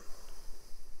spawn.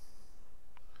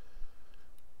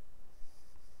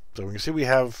 So we can see we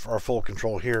have our full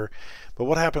control here, but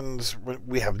what happens when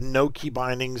we have no key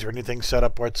bindings or anything set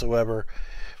up whatsoever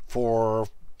for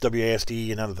WASD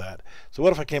and none of that? So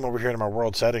what if I came over here to my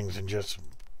world settings and just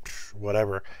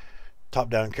whatever, top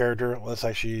down character, let's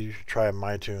actually try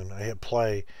my tune. I hit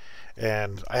play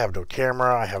and I have no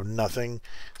camera, I have nothing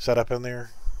set up in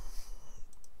there.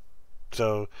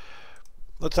 So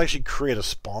let's actually create a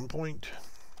spawn point.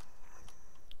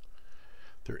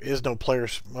 There is no player,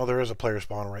 well, there is a player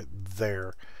spawn right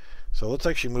there. So let's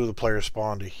actually move the player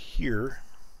spawn to here.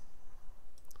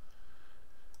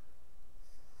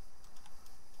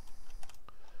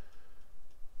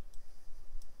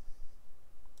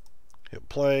 Hit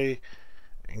play.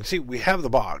 You can see we have the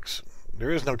box.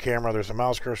 There is no camera, there's a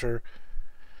mouse cursor.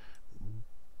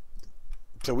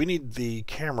 So we need the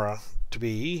camera to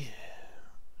be,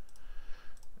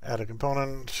 add a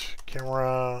component,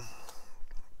 camera,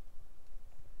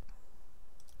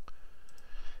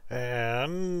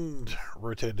 and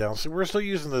rotate it down. So we're still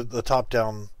using the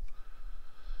top-down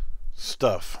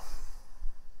stuff.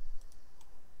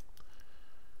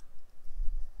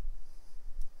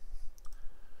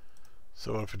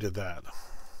 So what if we did that?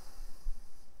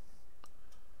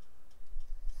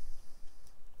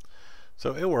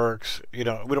 So it works. You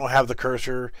know, we don't have the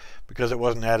cursor because it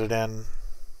wasn't added in.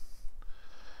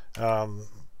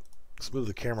 Let's move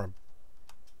the camera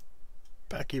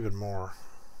back even more.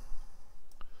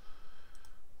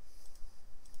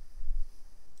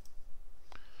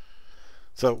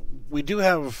 So we do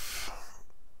have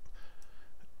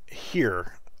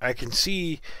here, I can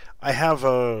see I have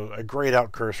a grayed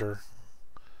out cursor.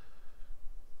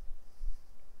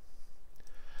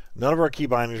 None of our key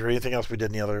bindings or anything else we did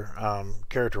in the other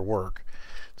character work.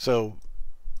 So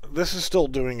this is still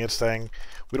doing its thing.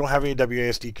 We don't have any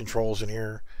WASD controls in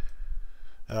here.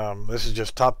 This is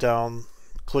just top down,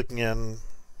 clicking in.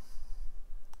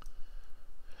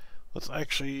 Let's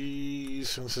actually,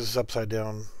 since this is upside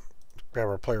down, grab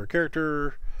our player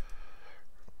character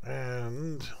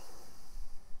and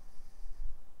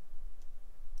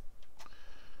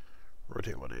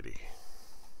rotate 180.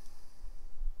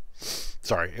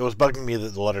 Sorry, it was bugging me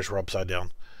that the letters were upside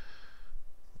down.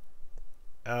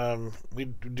 We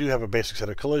do have a basic set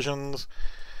of collisions.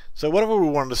 So whatever we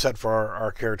wanted to set for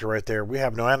our character right there, we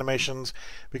have no animations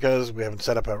because we haven't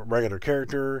set up a regular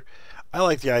character. I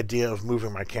like the idea of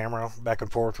moving my camera back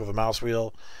and forth with a mouse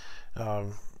wheel.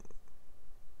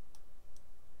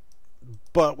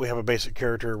 But we have a basic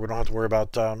character. We don't have to worry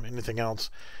about anything else.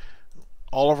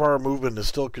 All of our movement is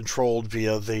still controlled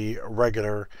via the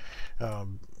regular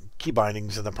key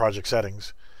bindings in the project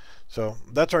settings. So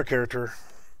that's our character.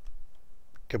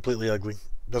 Completely ugly.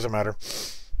 Doesn't matter.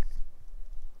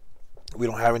 We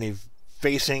don't have any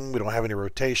facing. We don't have any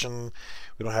rotation.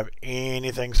 We don't have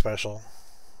anything special.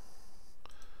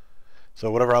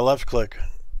 So whatever I left click,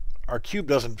 our cube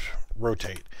doesn't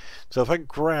rotate. So if I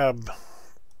grab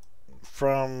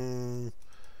from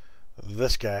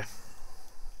this guy,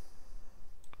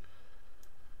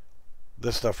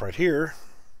 this stuff right here,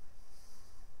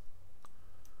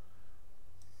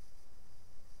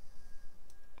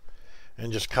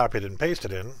 and just copy it and paste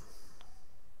it in,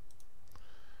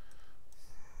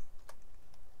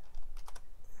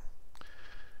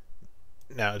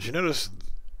 now as you notice,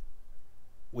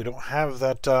 we don't have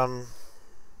that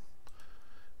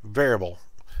variable.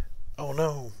 Oh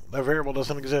no, that variable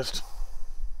doesn't exist.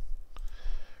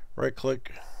 Right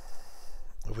click.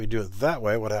 If we do it that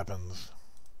way, what happens?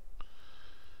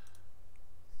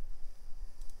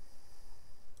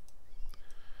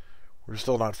 We're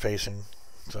still not facing,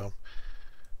 so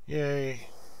yay.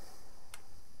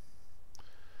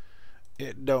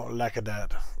 It don't like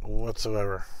that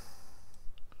whatsoever.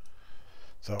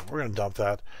 So we're going to dump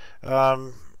that.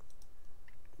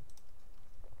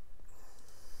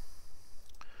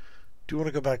 Do want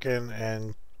to go back in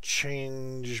and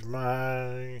change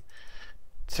my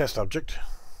test object.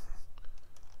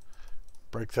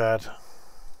 Break that.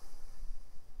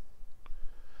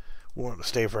 We want it to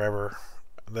stay forever.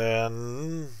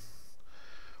 Then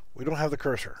we don't have the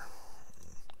cursor,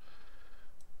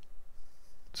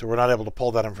 so we're not able to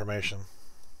pull that information.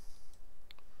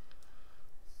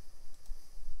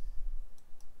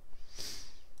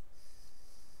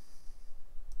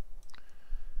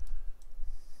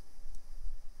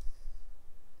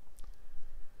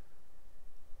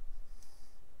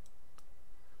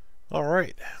 All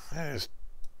right, that is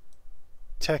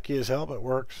techy as hell, but it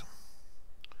works.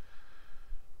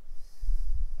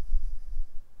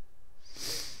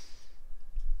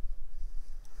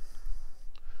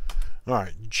 All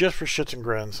right, just for shits and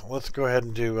grins, let's go ahead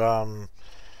and do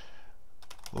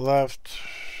left.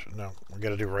 No, we got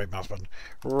to do right mouse button.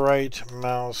 Right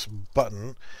mouse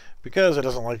button, because it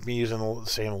doesn't like me using the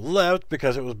same left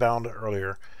because it was bound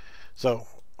earlier. So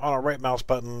on our right mouse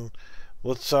button,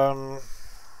 let's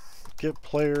get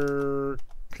player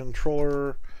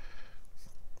controller.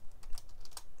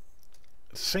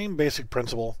 Same basic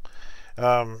principle.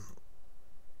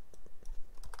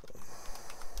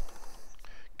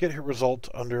 Get hit result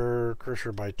under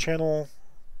cursor by channel.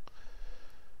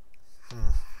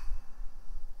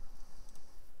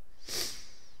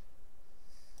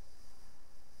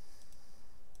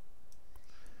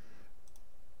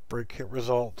 Break hit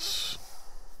results.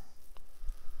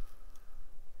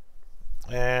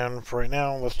 And for right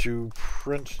now, let's do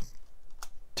print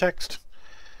text.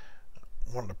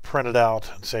 I want to print it out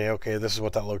and say, okay, this is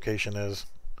what that location is.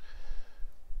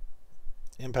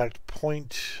 Impact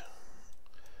point.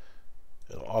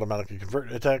 It'll automatically convert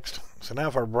to text. So now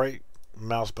if I right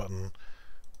mouse button,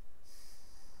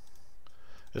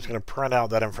 it's going to print out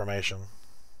that information.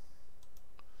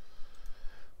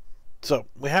 So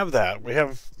we have that. We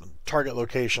have target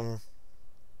location.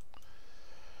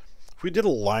 If we did a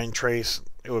line trace,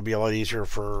 it would be a lot easier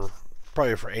for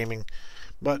probably for aiming,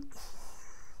 but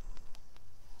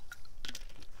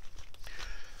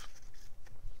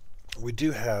we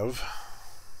do have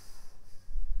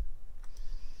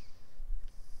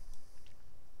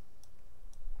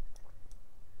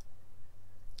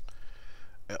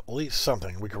at least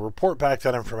something. We can report back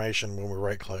that information when we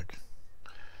right click.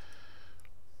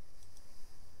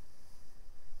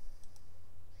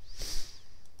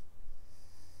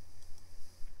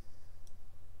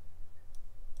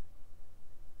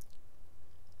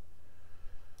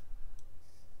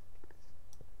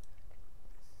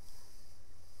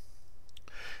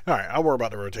 Alright, I'll worry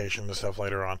about the rotation and stuff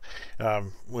later on.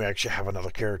 We actually have another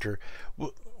character.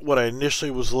 What I initially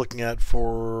was looking at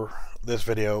for this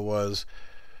video was,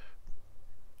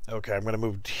 okay, I'm going to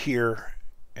move here,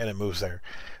 and it moves there.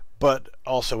 But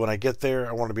also, when I get there,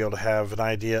 I want to be able to have an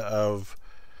idea of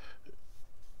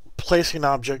placing an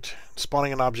object,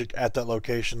 spawning an object at that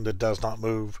location that does not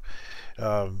move.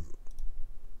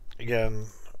 Again,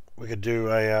 we could do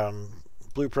a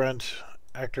blueprint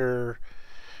actor.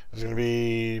 It's going to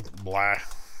be blah.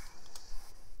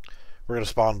 We're going to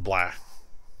spawn blah.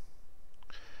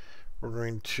 We're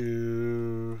going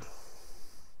to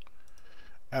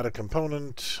add a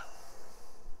component.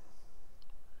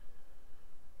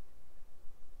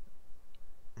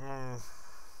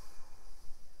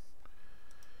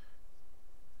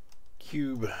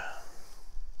 Cube.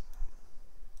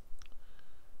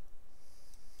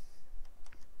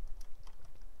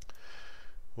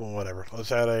 Well, whatever.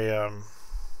 Let's add a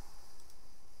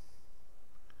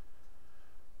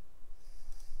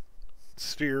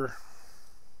sphere.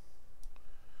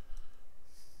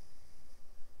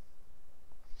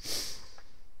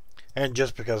 And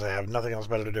just because I have nothing else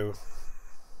better to do,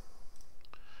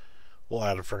 we'll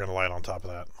add a friggin' light on top of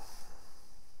that.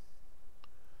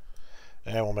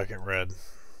 And we'll make it red.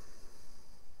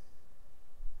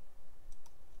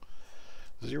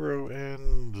 0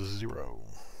 and 0.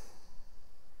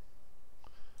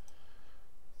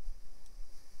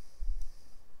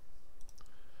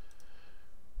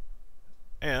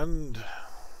 And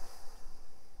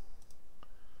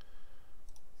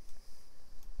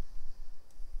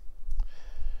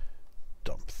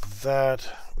dump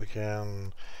that. We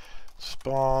can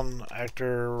spawn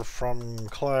actor from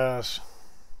class.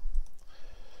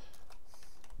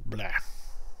 Blah.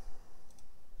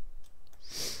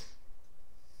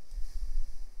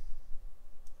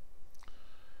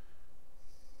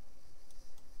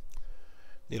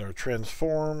 Need our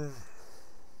transform.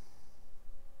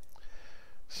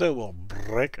 So we'll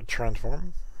break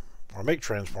transform, or make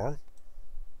transform.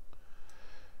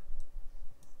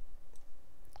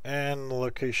 And the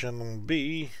location will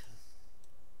be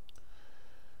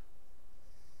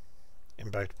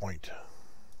impact point.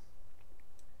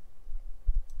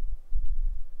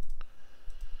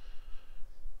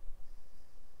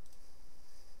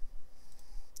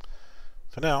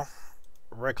 So now,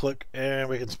 right click and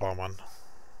we can spawn one.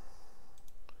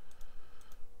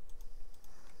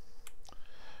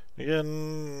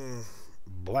 Again,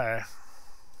 blah.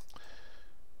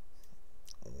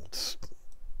 Let's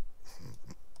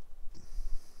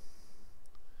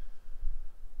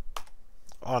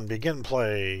on begin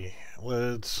play,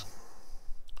 let's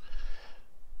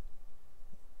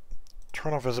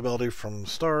turn off visibility from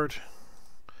start.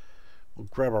 We'll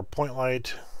grab our point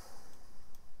light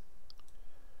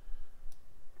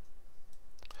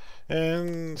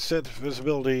and set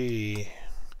visibility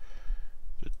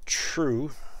to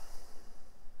true.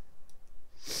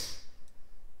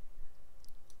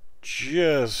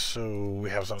 Just so we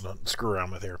have something to screw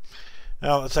around with here.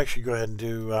 Now let's actually go ahead and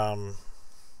do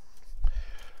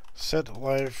set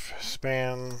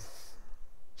lifespan.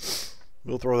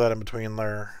 We'll throw that in between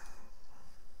there.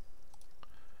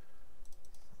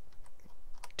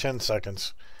 10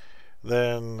 seconds.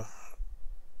 Then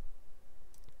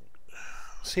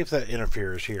see if that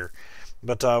interferes here.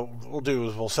 But what we'll do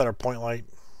is we'll set our point light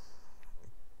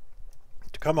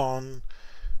to come on.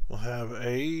 We'll have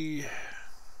a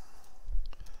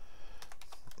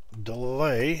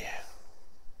delay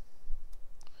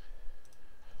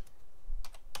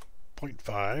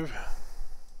 0.5.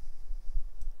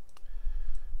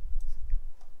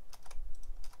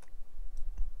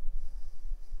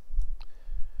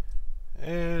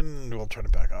 And we'll turn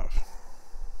it back off.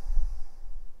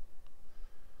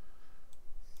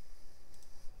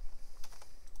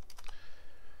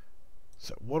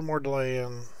 So one more delay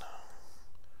in.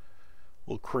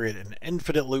 We'll create an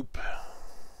infinite loop.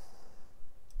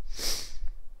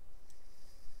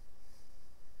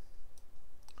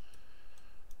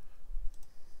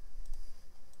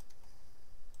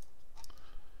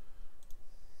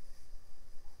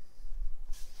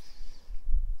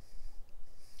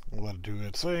 We'll let it do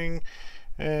its thing,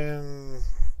 and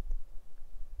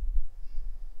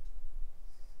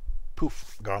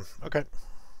poof, gone. Okay.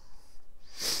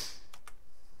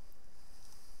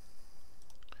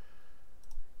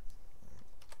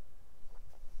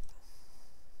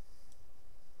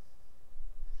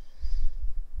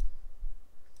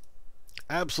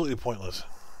 absolutely pointless.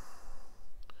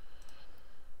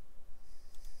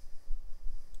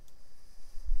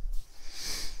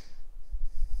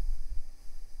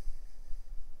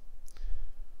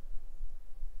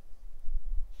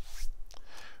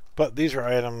 But these are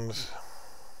items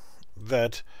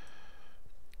that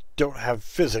don't have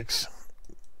physics.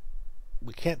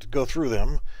 We can't go through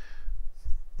them.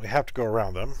 We have to go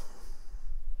around them.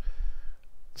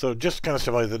 So just kind of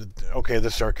simulate that, okay,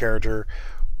 this is our character.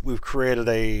 We've created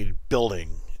a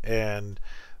building, and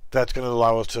that's going to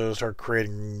allow us to start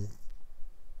creating,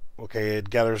 okay,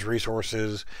 it gathers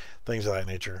resources, things of that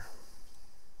nature.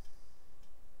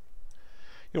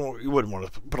 You wouldn't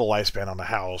want to put a lifespan on a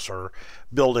house or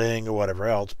building or whatever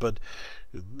else, but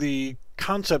the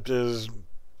concept is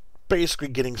basically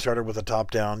getting started with a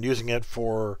top-down, using it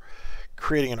for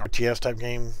creating an RTS type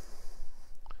game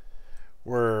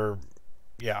where,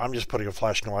 yeah, I'm just putting a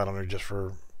flashing light on there just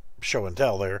for show and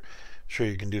tell there. Sure,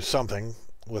 you can do something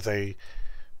with a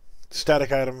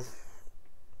static item.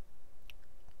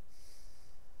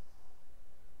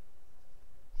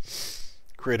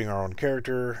 Creating our own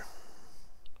character.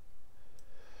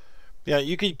 Yeah,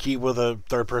 you could keep with a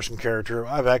third-person character.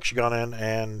 I've actually gone in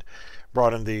and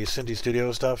brought in the Cinti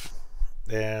Studio stuff,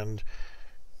 and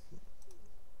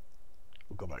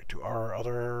we'll go back to our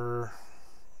other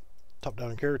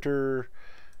top-down character.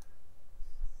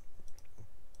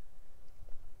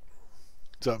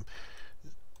 So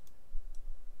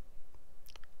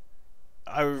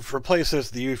I've replaced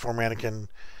the UE4 mannequin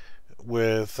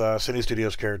with Cinti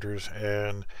Studios characters,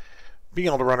 and being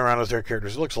able to run around as their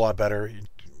characters, it looks a lot better.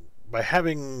 By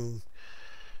having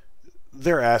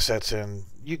their assets in,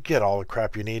 you get all the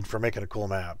crap you need for making a cool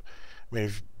map. I mean,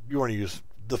 if you want to use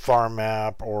the farm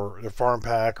map or the farm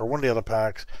pack or one of the other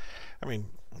packs, I mean,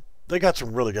 they got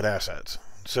some really good assets.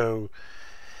 So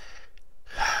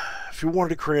if you wanted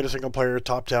to create a single player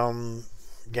top-down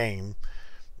game,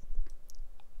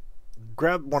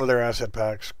 grab one of their asset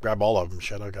packs, grab all of them.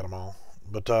 Shit, I got them all.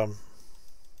 But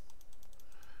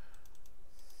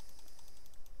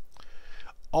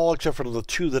all except for the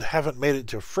two that haven't made it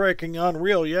to freaking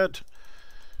Unreal yet.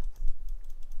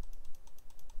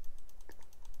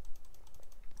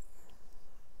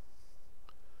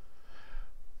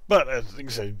 But as I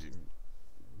said,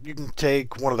 you can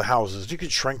take one of the houses. You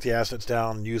could shrink the assets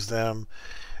down and use them.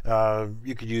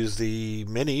 You could use the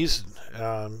minis.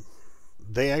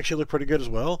 They actually look pretty good as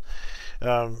well.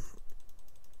 It'll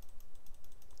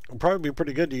probably be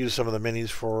pretty good to use some of the minis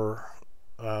for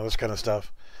this kind of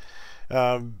stuff.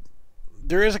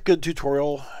 There is a good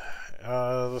tutorial.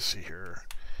 Let's see here.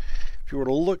 If you were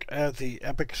to look at the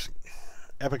Epic's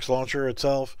launcher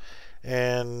itself,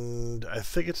 and I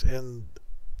think it's in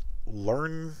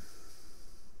Learn.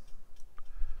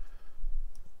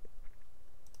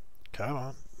 Come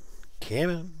on.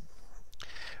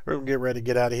 We're going to get ready to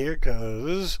get out of here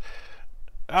because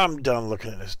I'm done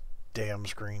looking at this damn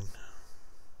screen.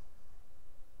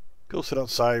 Go sit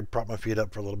outside, prop my feet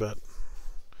up for a little bit.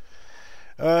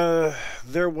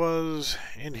 There was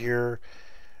in here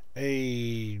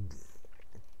a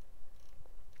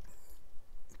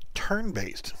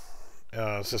turn-based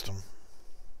system.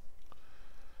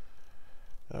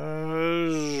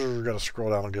 We've got to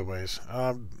scroll down a good ways.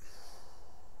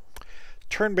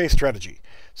 Turn-based strategy.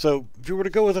 So if you were to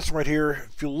go with this one right here,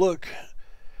 if you look,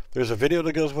 there's a video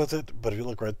that goes with it, but if you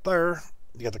look right there,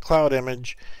 you got the cloud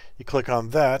image. You click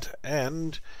on that,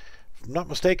 and if I'm not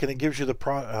mistaken, it gives you the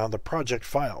project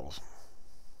files.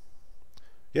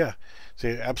 Yeah, see,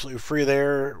 absolutely free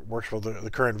there. Works with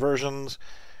the current versions.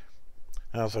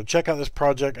 So check out this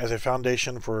project as a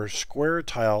foundation for square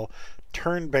tile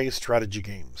turn-based strategy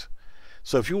games.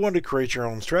 So if you want to create your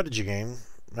own strategy game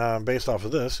based off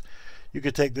of this, you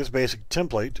could take this basic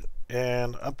template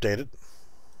and update it.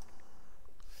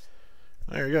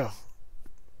 There you go.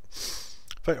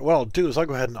 What I'll do is I'll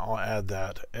go ahead and I'll add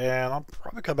that, and I'll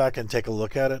probably come back and take a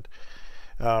look at it.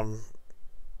 We'll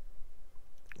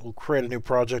create a new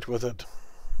project with it.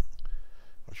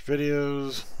 Watch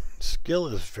videos. Skill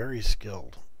is very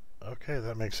skilled. Okay,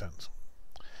 that makes sense.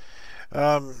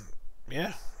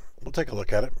 Yeah, we'll take a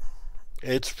look at it.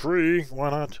 It's free. Why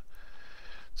not?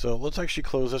 So let's actually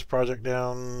close this project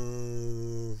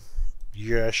down.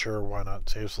 Yeah, sure. Why not?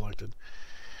 Save selected.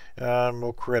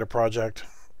 We'll create a project.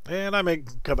 And I may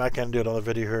come back and do another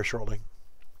video here shortly.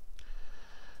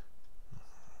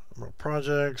 More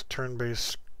projects,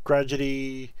 turn-based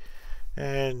strategy,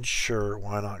 and sure,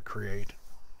 why not create?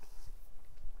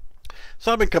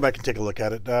 So I'm going to come back and take a look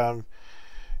at it.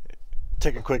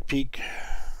 Take a quick peek.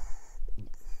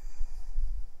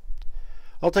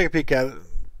 I'll take a peek at it,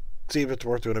 see if it's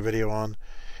worth doing a video on.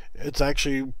 it's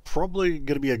actually probably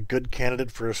going to be a good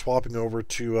candidate for swapping over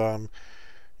to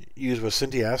use with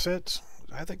Cinti assets.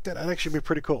 I think that'd actually be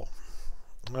pretty cool.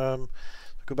 Go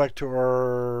back to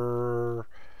our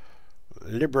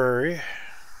library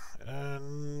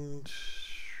and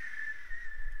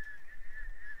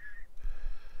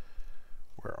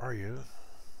where are you?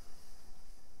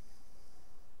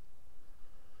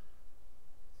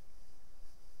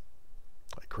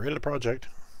 I created a project.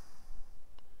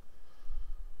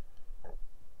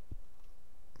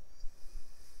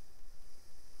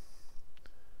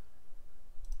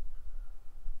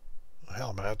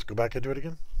 Hell, I'm gonna have to go back into it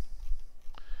again.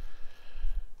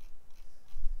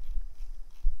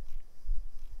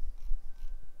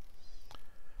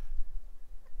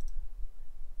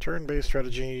 Turn-based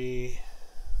strategy.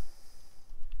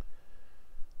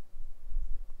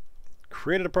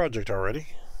 Created a project already.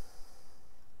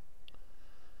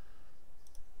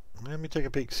 Let me take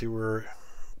a peek, see where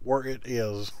it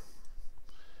is.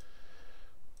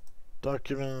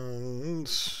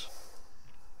 Documents.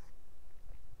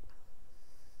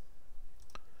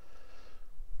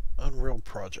 Unreal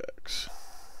projects.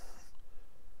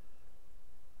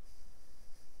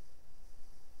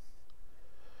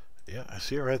 Yeah, I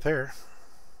see it right there.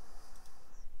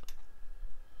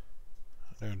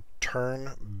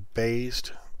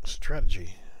 Turn-based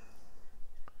strategy.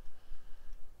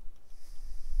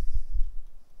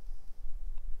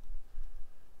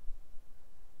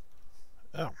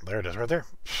 Oh, there it is right there.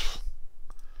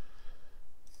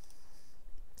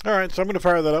 Alright, so I'm going to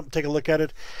fire that up, take a look at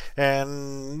it,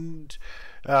 and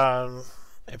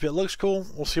if it looks cool,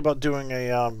 we'll see about doing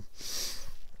a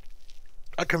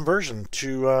conversion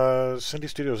to Cinti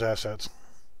Studios assets.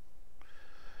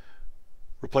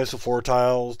 Replace the floor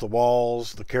tiles, the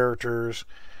walls, the characters.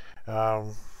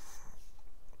 We'll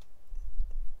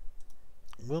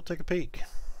take a peek.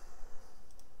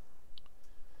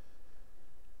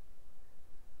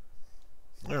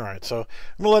 Alright, so I'm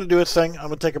going to let it do its thing. I'm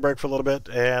going to take a break for a little bit,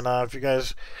 and if you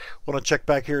guys want to check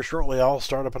back here shortly, I'll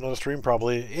start up another stream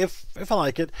probably, if I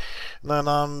like it. And then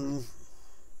we'll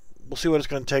see what it's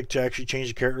going to take to actually change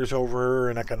the characters over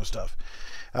and that kind of stuff.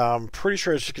 Pretty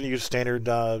sure it's just going to use standard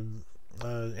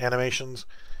animations.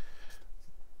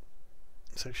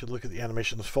 Let's actually look at the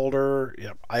animations folder.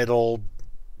 Yep, idle,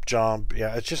 jump.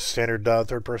 Yeah, it's just standard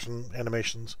third-person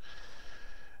animations.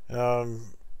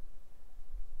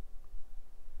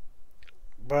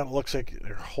 But it looks like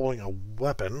they're holding a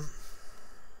weapon.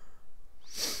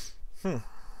 It's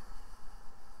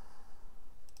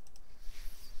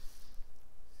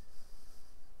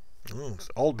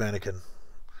old mannequin.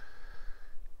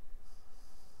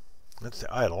 That's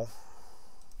the idol.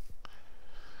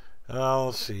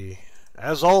 Let's see.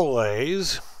 As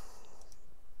always,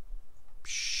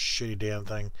 shitty damn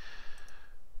thing.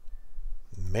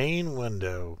 Main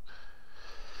window.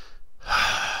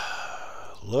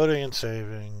 Loading and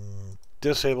saving.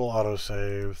 Disable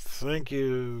autosave. Thank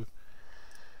you.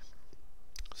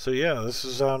 So yeah, this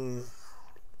is the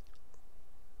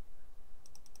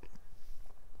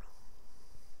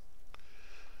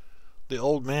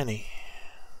old Manny.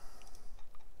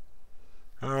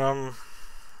 What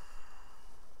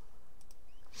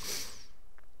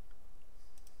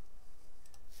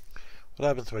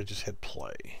happens if I just hit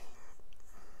play?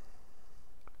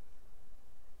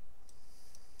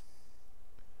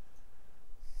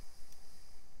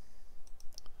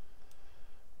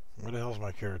 Where the hell's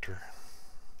my character?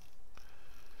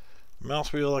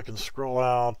 Mouse wheel, I can scroll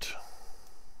out.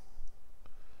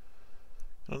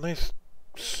 A nice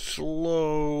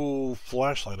slow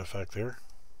flashlight effect there.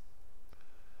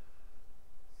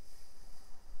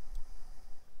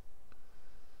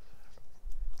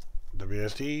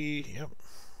 WSD, yep.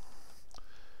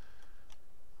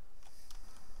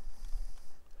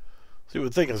 So you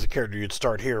would think as a character you'd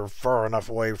start here far enough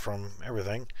away from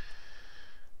everything.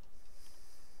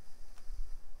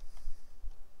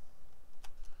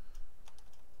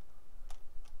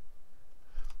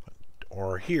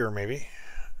 Or here maybe,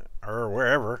 or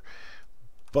wherever.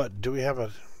 But do we have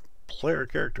a player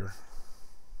character?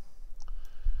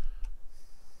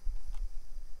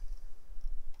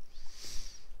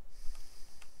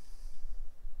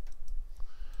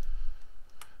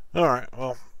 Alright,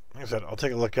 well, like I said, I'll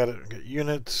take a look at it. Get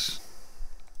units,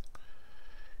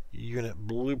 unit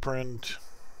blueprint.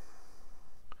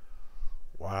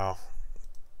 Wow.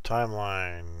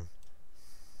 Timeline.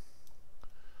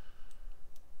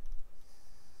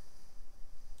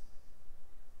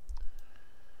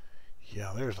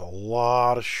 Yeah, there's a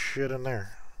lot of shit in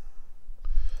there.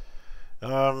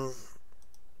 But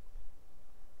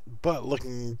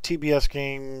looking TBS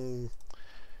game,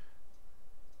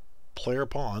 player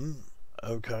pawn.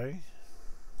 Okay.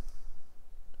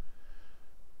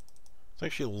 It's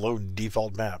actually a low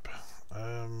default map.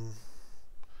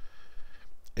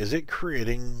 Is it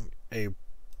creating a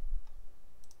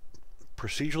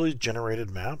procedurally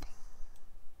generated map?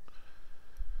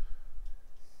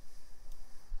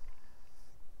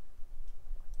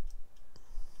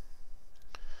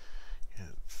 Yeah,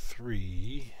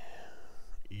 3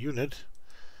 unit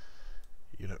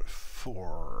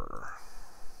 4.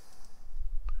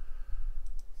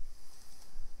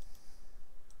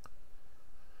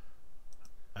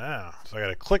 So I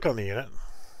gotta click on the unit.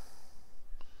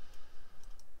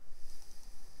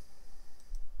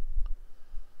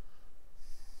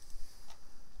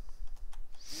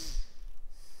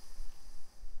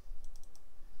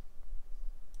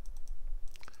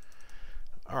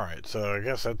 Alright, so I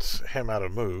guess that's him out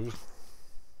of move.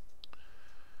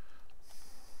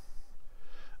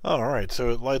 Alright, so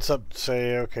it lights up to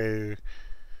say, okay,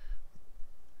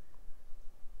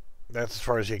 that's as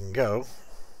far as you can go.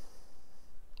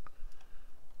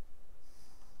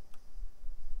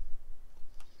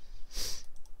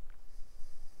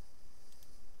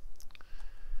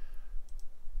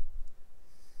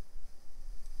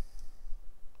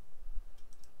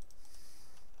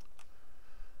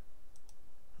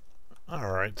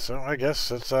 Alright, so I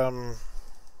guess it's,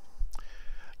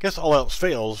 guess all else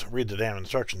fails, read the damn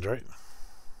instructions, right?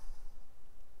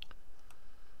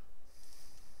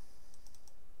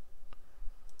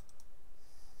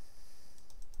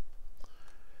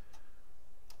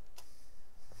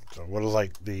 So what is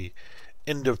like the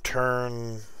end of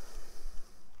turn?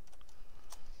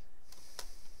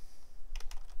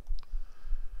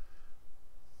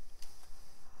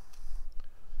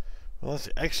 Well, let's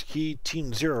see. X key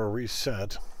team 0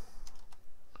 reset.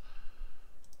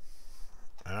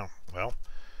 Oh, well.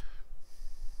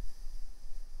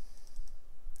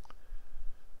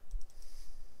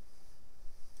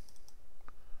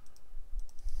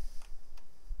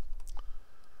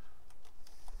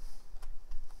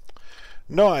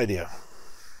 No idea.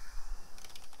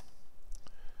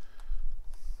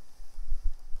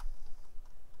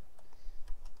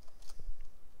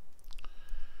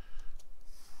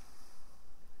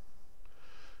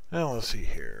 Now let's see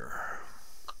here.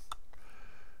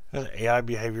 There's an AI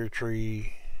behavior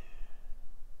tree.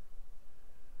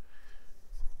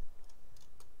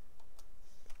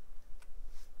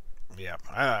 Yeah,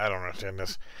 I don't understand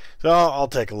this. So I'll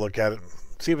take a look at it.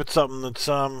 See if it's something that's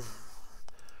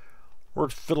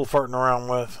worth fiddle farting around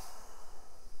with.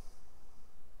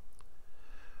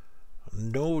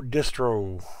 No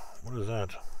distro. What is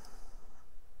that?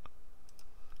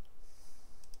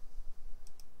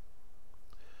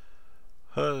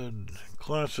 HUD,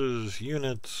 classes,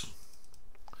 units.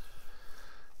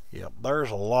 Yep, there's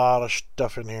a lot of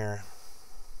stuff in here.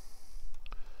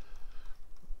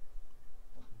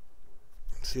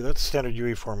 See, that's standard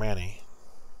UE4 Manny.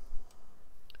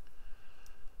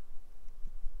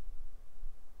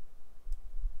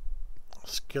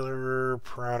 Scalar,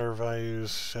 parameter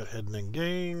values, set hidden in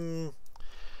game.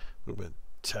 Movement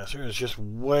test. There's just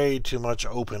way too much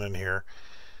open in here.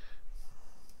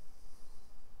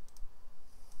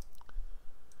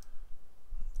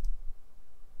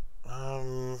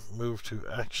 Move to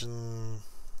action.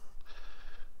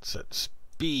 Set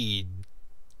speed.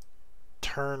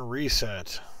 Turn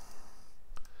reset.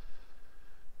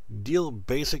 Deal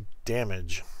basic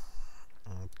damage.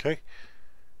 Okay.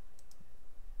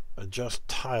 Adjust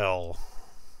tile.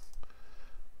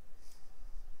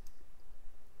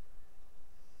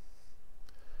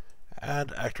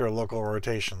 Add actor local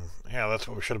rotation. Yeah, that's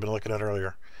what we should have been looking at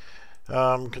earlier.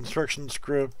 Construction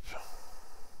script.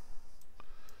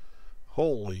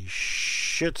 Holy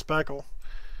shit, spackle.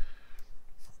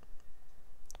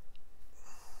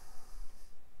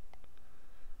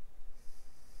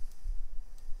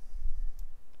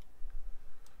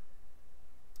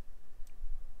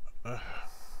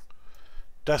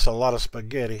 That's a lot of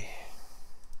spaghetti.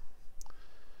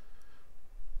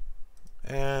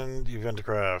 And event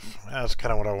graph. That's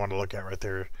kind of what I wanted to look at right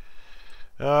there.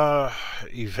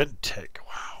 Event tick.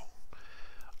 Wow.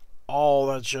 All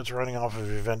that shit's running off of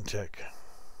event tick.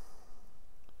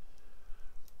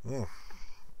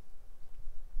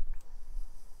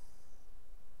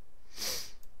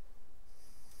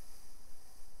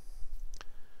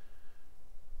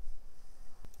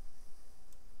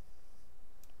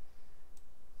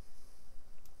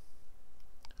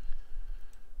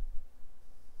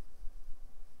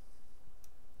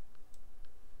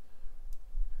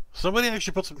 Somebody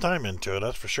actually put some time into it,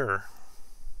 that's for sure.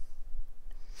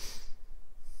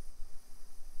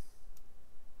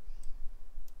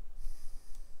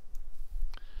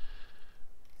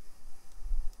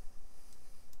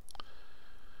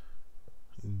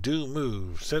 do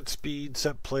move. Set speed,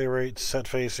 set play rate, set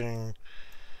facing.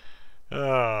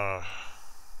 What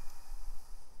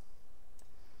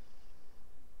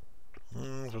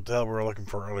the hell we were looking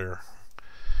for earlier.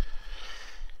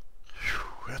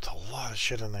 Whew, that's a lot of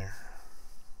shit in there.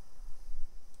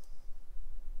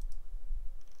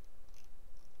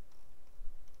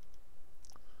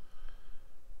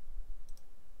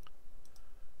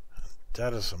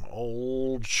 That is some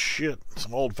old shit,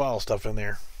 some old file stuff in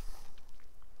there.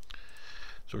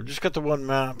 So we just got the one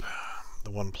map,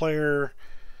 the one player,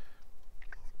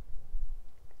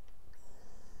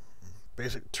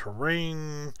 basic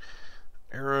terrain,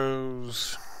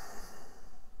 arrows.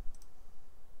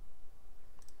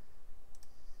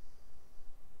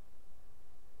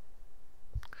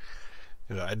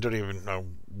 I don't even know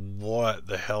what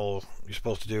the hell you're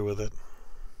supposed to do with it.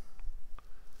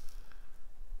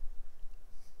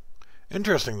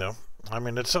 Interesting though. I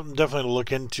mean, it's something definitely to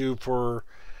look into for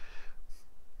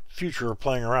future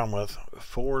playing around with.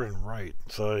 Forward and right.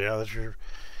 So yeah, that's your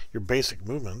basic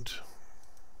movement.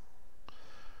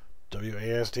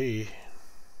 WASD.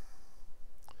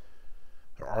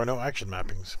 There are no action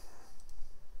mappings.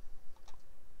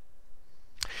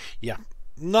 Yeah,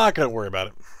 not gonna worry about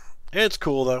it. It's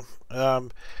cool though.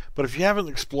 But if you haven't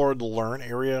explored the Learn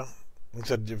area, like I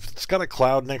said, if it's got a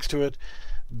cloud next to it,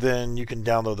 then you can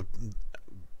download the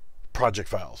project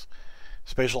files.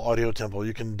 Spatial Audio Temple,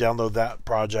 you can download that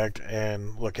project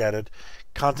and look at it.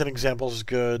 Content examples is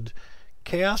good.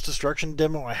 Chaos Destruction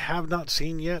demo I have not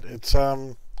seen yet. It's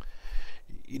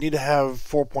you need to have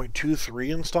 4.23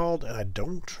 installed, and I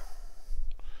don't.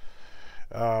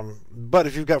 But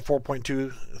if you've got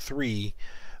 4.23,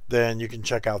 then you can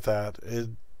check out that.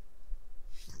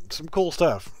 Some cool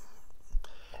stuff.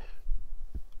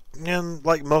 And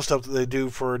like most stuff that they do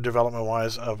for development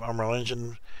wise of Unreal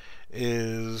Engine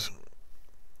is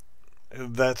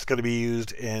that's going to be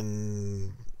used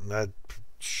in that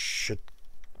shit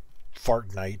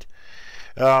Fortnite.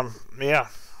 Yeah.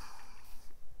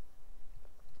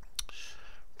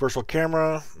 Virtual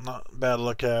camera, not bad to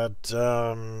look at.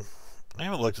 I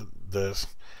haven't looked at this.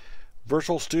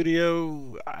 Virtual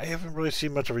Studio, I haven't really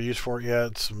seen much of a use for it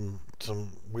yet. Some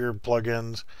weird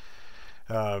plugins.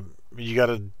 You got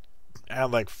to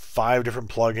add like 5 different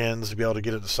plugins to be able to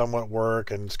get it to somewhat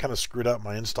work, and it's kind of screwed up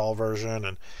my install version,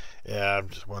 and yeah,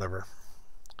 just whatever.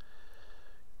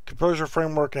 Composer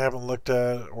framework I haven't looked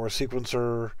at, or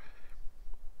sequencer.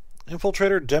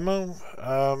 Infiltrator demo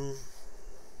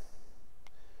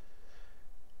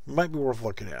might be worth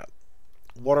looking at.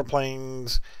 Water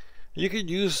planes, you could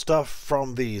use stuff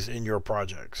from these in your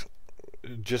projects.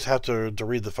 You just have to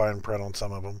read the fine print on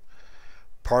some of them.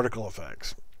 Particle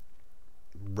effects,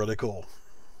 really cool.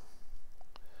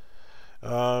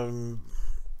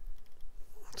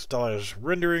 Stylized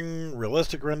rendering,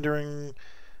 realistic rendering,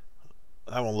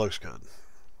 that one looks good.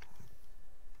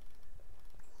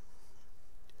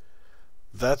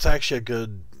 That's actually a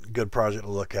good project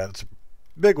to look at. It's a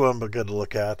big one, but good to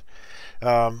look at.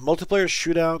 Multiplayer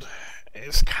shootout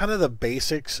is kind of the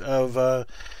basics of a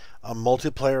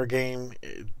multiplayer game.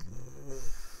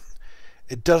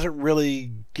 It doesn't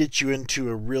really get you into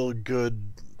a real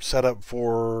good setup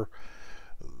for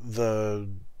the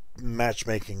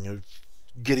matchmaking of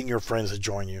getting your friends to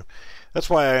join you. That's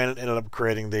why I ended up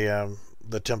creating the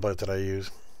template that I use.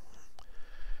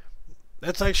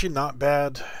 That's actually not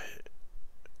bad.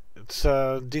 It's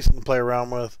decent to play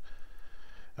around with.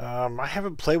 I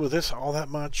haven't played with this all that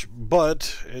much,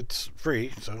 but it's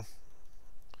free, so.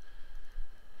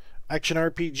 Action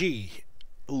RPG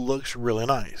looks really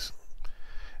nice.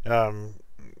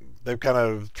 They've kind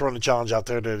of thrown a challenge out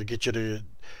there to get you to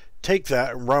take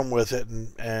that and run with it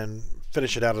and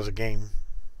finish it out as a game.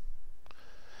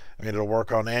 I mean, it'll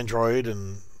work on Android,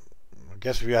 and I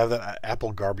guess if you have that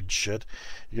Apple garbage shit,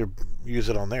 you use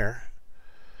it on there.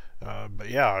 But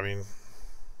yeah, I mean,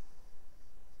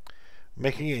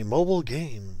 making a mobile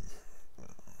game.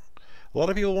 A lot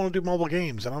of people want to do mobile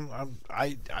games, and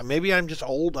I maybe I'm just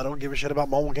old. I don't give a shit about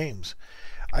mobile games.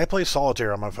 I play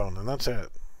solitaire on my phone, and that's it.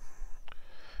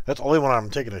 That's only when I'm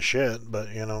taking a shit.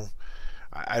 But you know,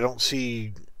 I don't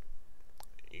see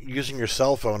using your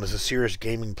cell phone as a serious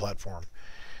gaming platform.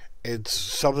 It's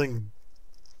something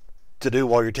to do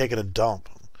while you're taking a dump,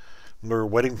 or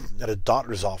waiting at a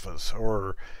doctor's office,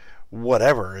 or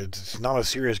whatever. It's not a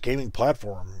serious gaming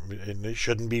platform, and it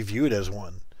shouldn't be viewed as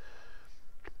one.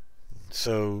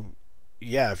 So,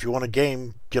 yeah, if you want a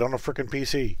game, get on a frickin'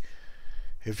 PC.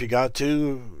 If you got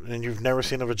to, and you've never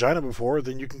seen a vagina before,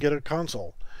 then you can get a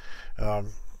console.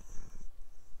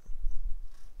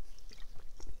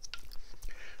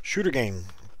 Shooter game.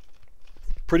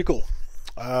 Pretty cool.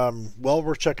 Well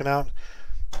worth checking out.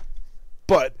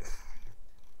 But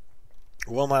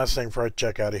one last thing before I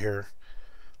check out of here.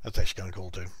 That's actually kind of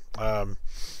cool too.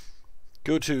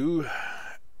 Go to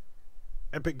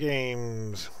Epic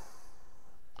Games.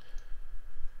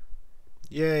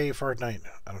 Yay, Fortnite.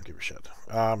 I don't give a shit.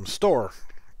 Store.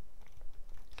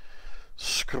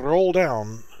 Scroll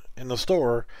down in the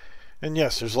store, and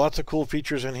yes, there's lots of cool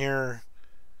features in here.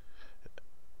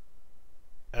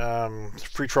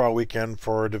 Free trial weekend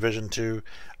for Division 2.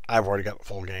 I've already got the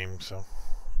full game, so.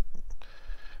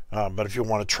 But if you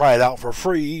want to try it out for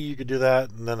free, you could do that,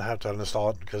 and then have to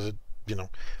install it because it, if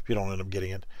you don't end up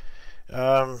getting it. If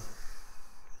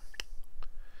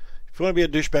you want to be a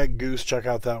douchebag goose, check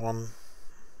out that one.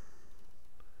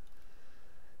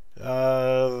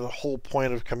 The whole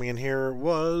point of coming in here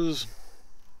was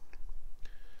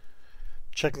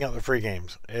checking out the free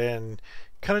games, and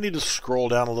kind of need to scroll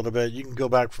down a little bit. You can go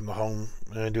back from the home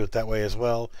and do it that way as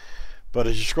well, but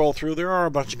as you scroll through, there are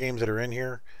a bunch of games that are in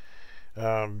here.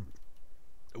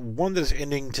 One that's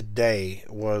ending today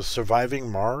was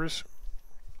Surviving Mars.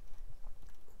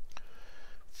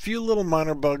 Few little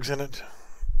minor bugs in it,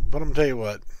 but I'm gonna tell you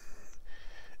what,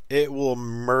 it will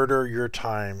murder your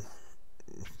time.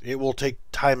 It will take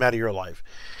time out of your life.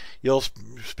 You'll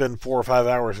spend 4 or 5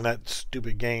 hours in that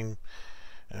stupid game.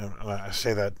 I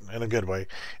say that in a good way.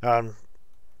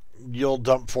 You'll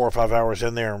dump 4 or 5 hours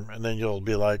in there, and then you'll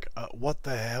be like, what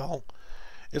the hell?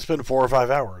 It's been 4 or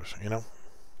 5 hours,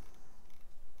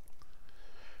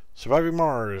 Surviving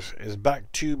Mars is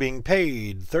back to being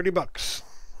paid $30.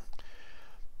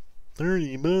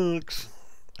 $30.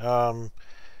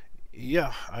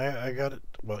 Yeah, I got it.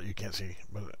 Well, you can't see,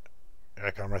 but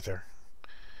icon right there,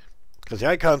 because the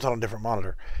icon's on a different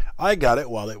monitor. I got it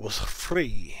while it was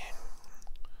free.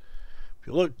 If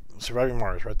you look, Surviving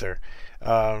Mars right there.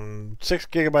 6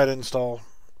 GB install.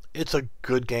 It's a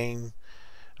good game.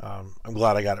 I'm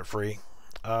glad I got it free.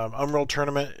 Unreal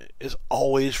Tournament is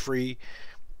always free.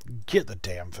 Get the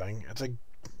damn thing. It's a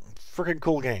freaking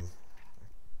cool game.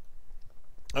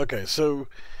 Okay, so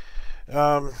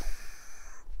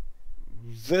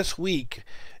this week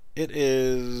it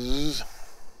is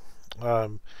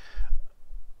Alan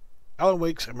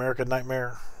Wake's American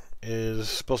Nightmare is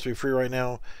supposed to be free right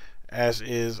now, as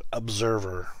is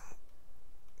Observer.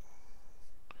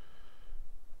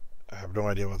 I have no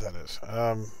idea what that is.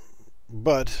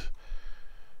 But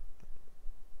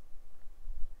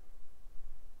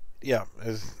yeah,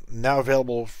 is now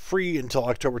available free until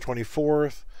October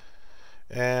 24th.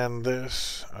 And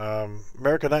this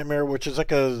American Nightmare, which is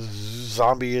like a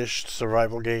zombie-ish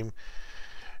survival game.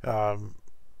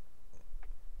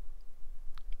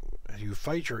 You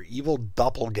fight your evil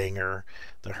doppelganger,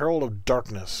 the Herald of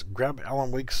Darkness. Grab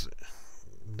Alan Wake's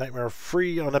Nightmare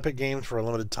free on Epic Games for a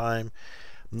limited time.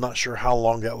 I'm not sure how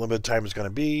long that limited time is going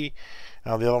to be.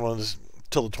 The other one is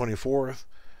till the 24th.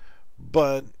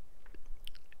 But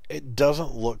it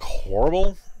doesn't look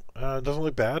horrible. It doesn't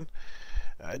look bad.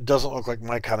 It doesn't look like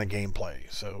my kind of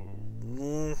gameplay. So,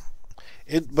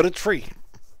 but it's free.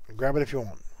 Grab it if you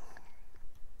want.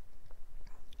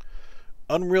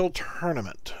 Unreal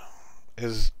Tournament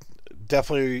is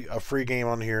definitely a free game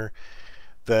on here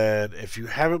that if you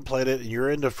haven't played it and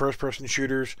you're into first-person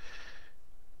shooters,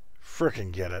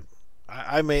 frickin' get it.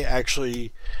 I may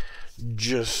actually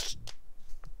just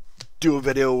do a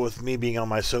video with me being on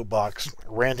my soapbox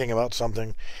ranting about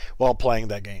something while playing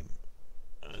that game.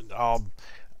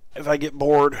 If I get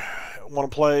bored, want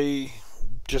to play,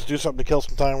 just do something to kill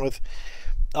some time with,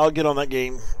 I'll get on that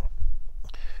game.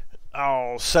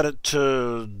 I'll set it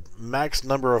to max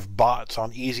number of bots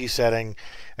on easy setting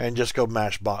and just go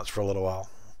mash bots for a little while.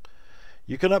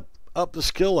 You can up the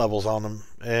skill levels on them,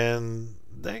 and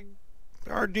they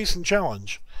are a decent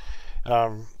challenge.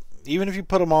 Even if you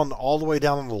put them on all the way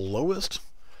down on the lowest,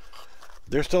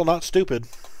 they're still not stupid.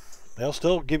 They'll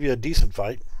still give you a decent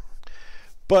fight.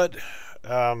 But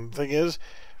thing is,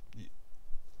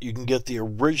 you can get the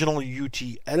original UT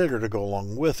editor to go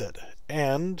along with it.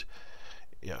 And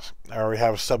yes, I already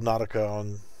have Subnautica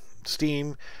on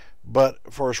Steam, but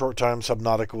for a short time,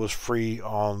 Subnautica was free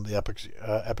on the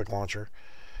Epic launcher.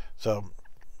 So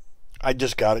I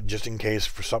just got it just in case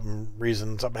for some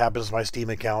reason something happens to my Steam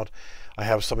account. I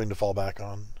have something to fall back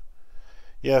on.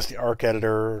 Yes, the Arc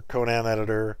editor, Conan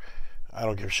editor. I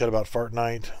don't give a shit about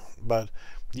Fortnite, but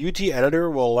UT editor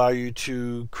will allow you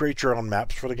to create your own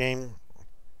maps for the game.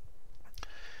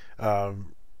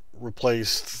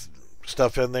 Replace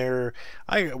stuff in there.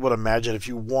 I would imagine if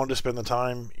you want to spend the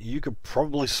time, you could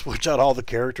probably switch out all the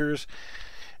characters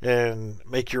and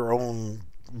make your own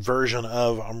version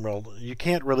of Unreal. You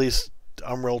can't release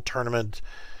Unreal Tournament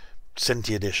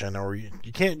Cinti edition, or you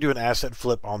can't do an asset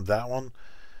flip on that one.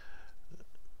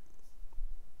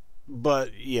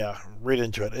 But yeah, read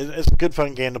into it. It's a good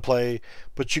fun game to play,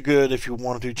 but you could, if you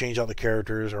wanted to, change out the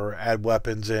characters or add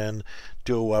weapons in,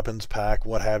 do a weapons pack,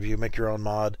 what have you, make your own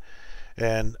mod,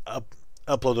 and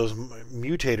upload those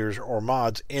mutators or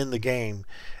mods in the game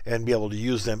and be able to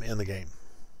use them in the game.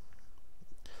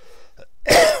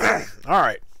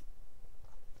 Alright,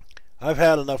 I've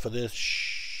had enough of this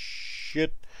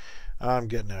shit. I'm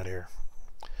getting out of here.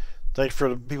 Thanks for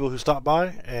the people who stopped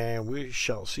by, and we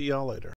shall see y'all later.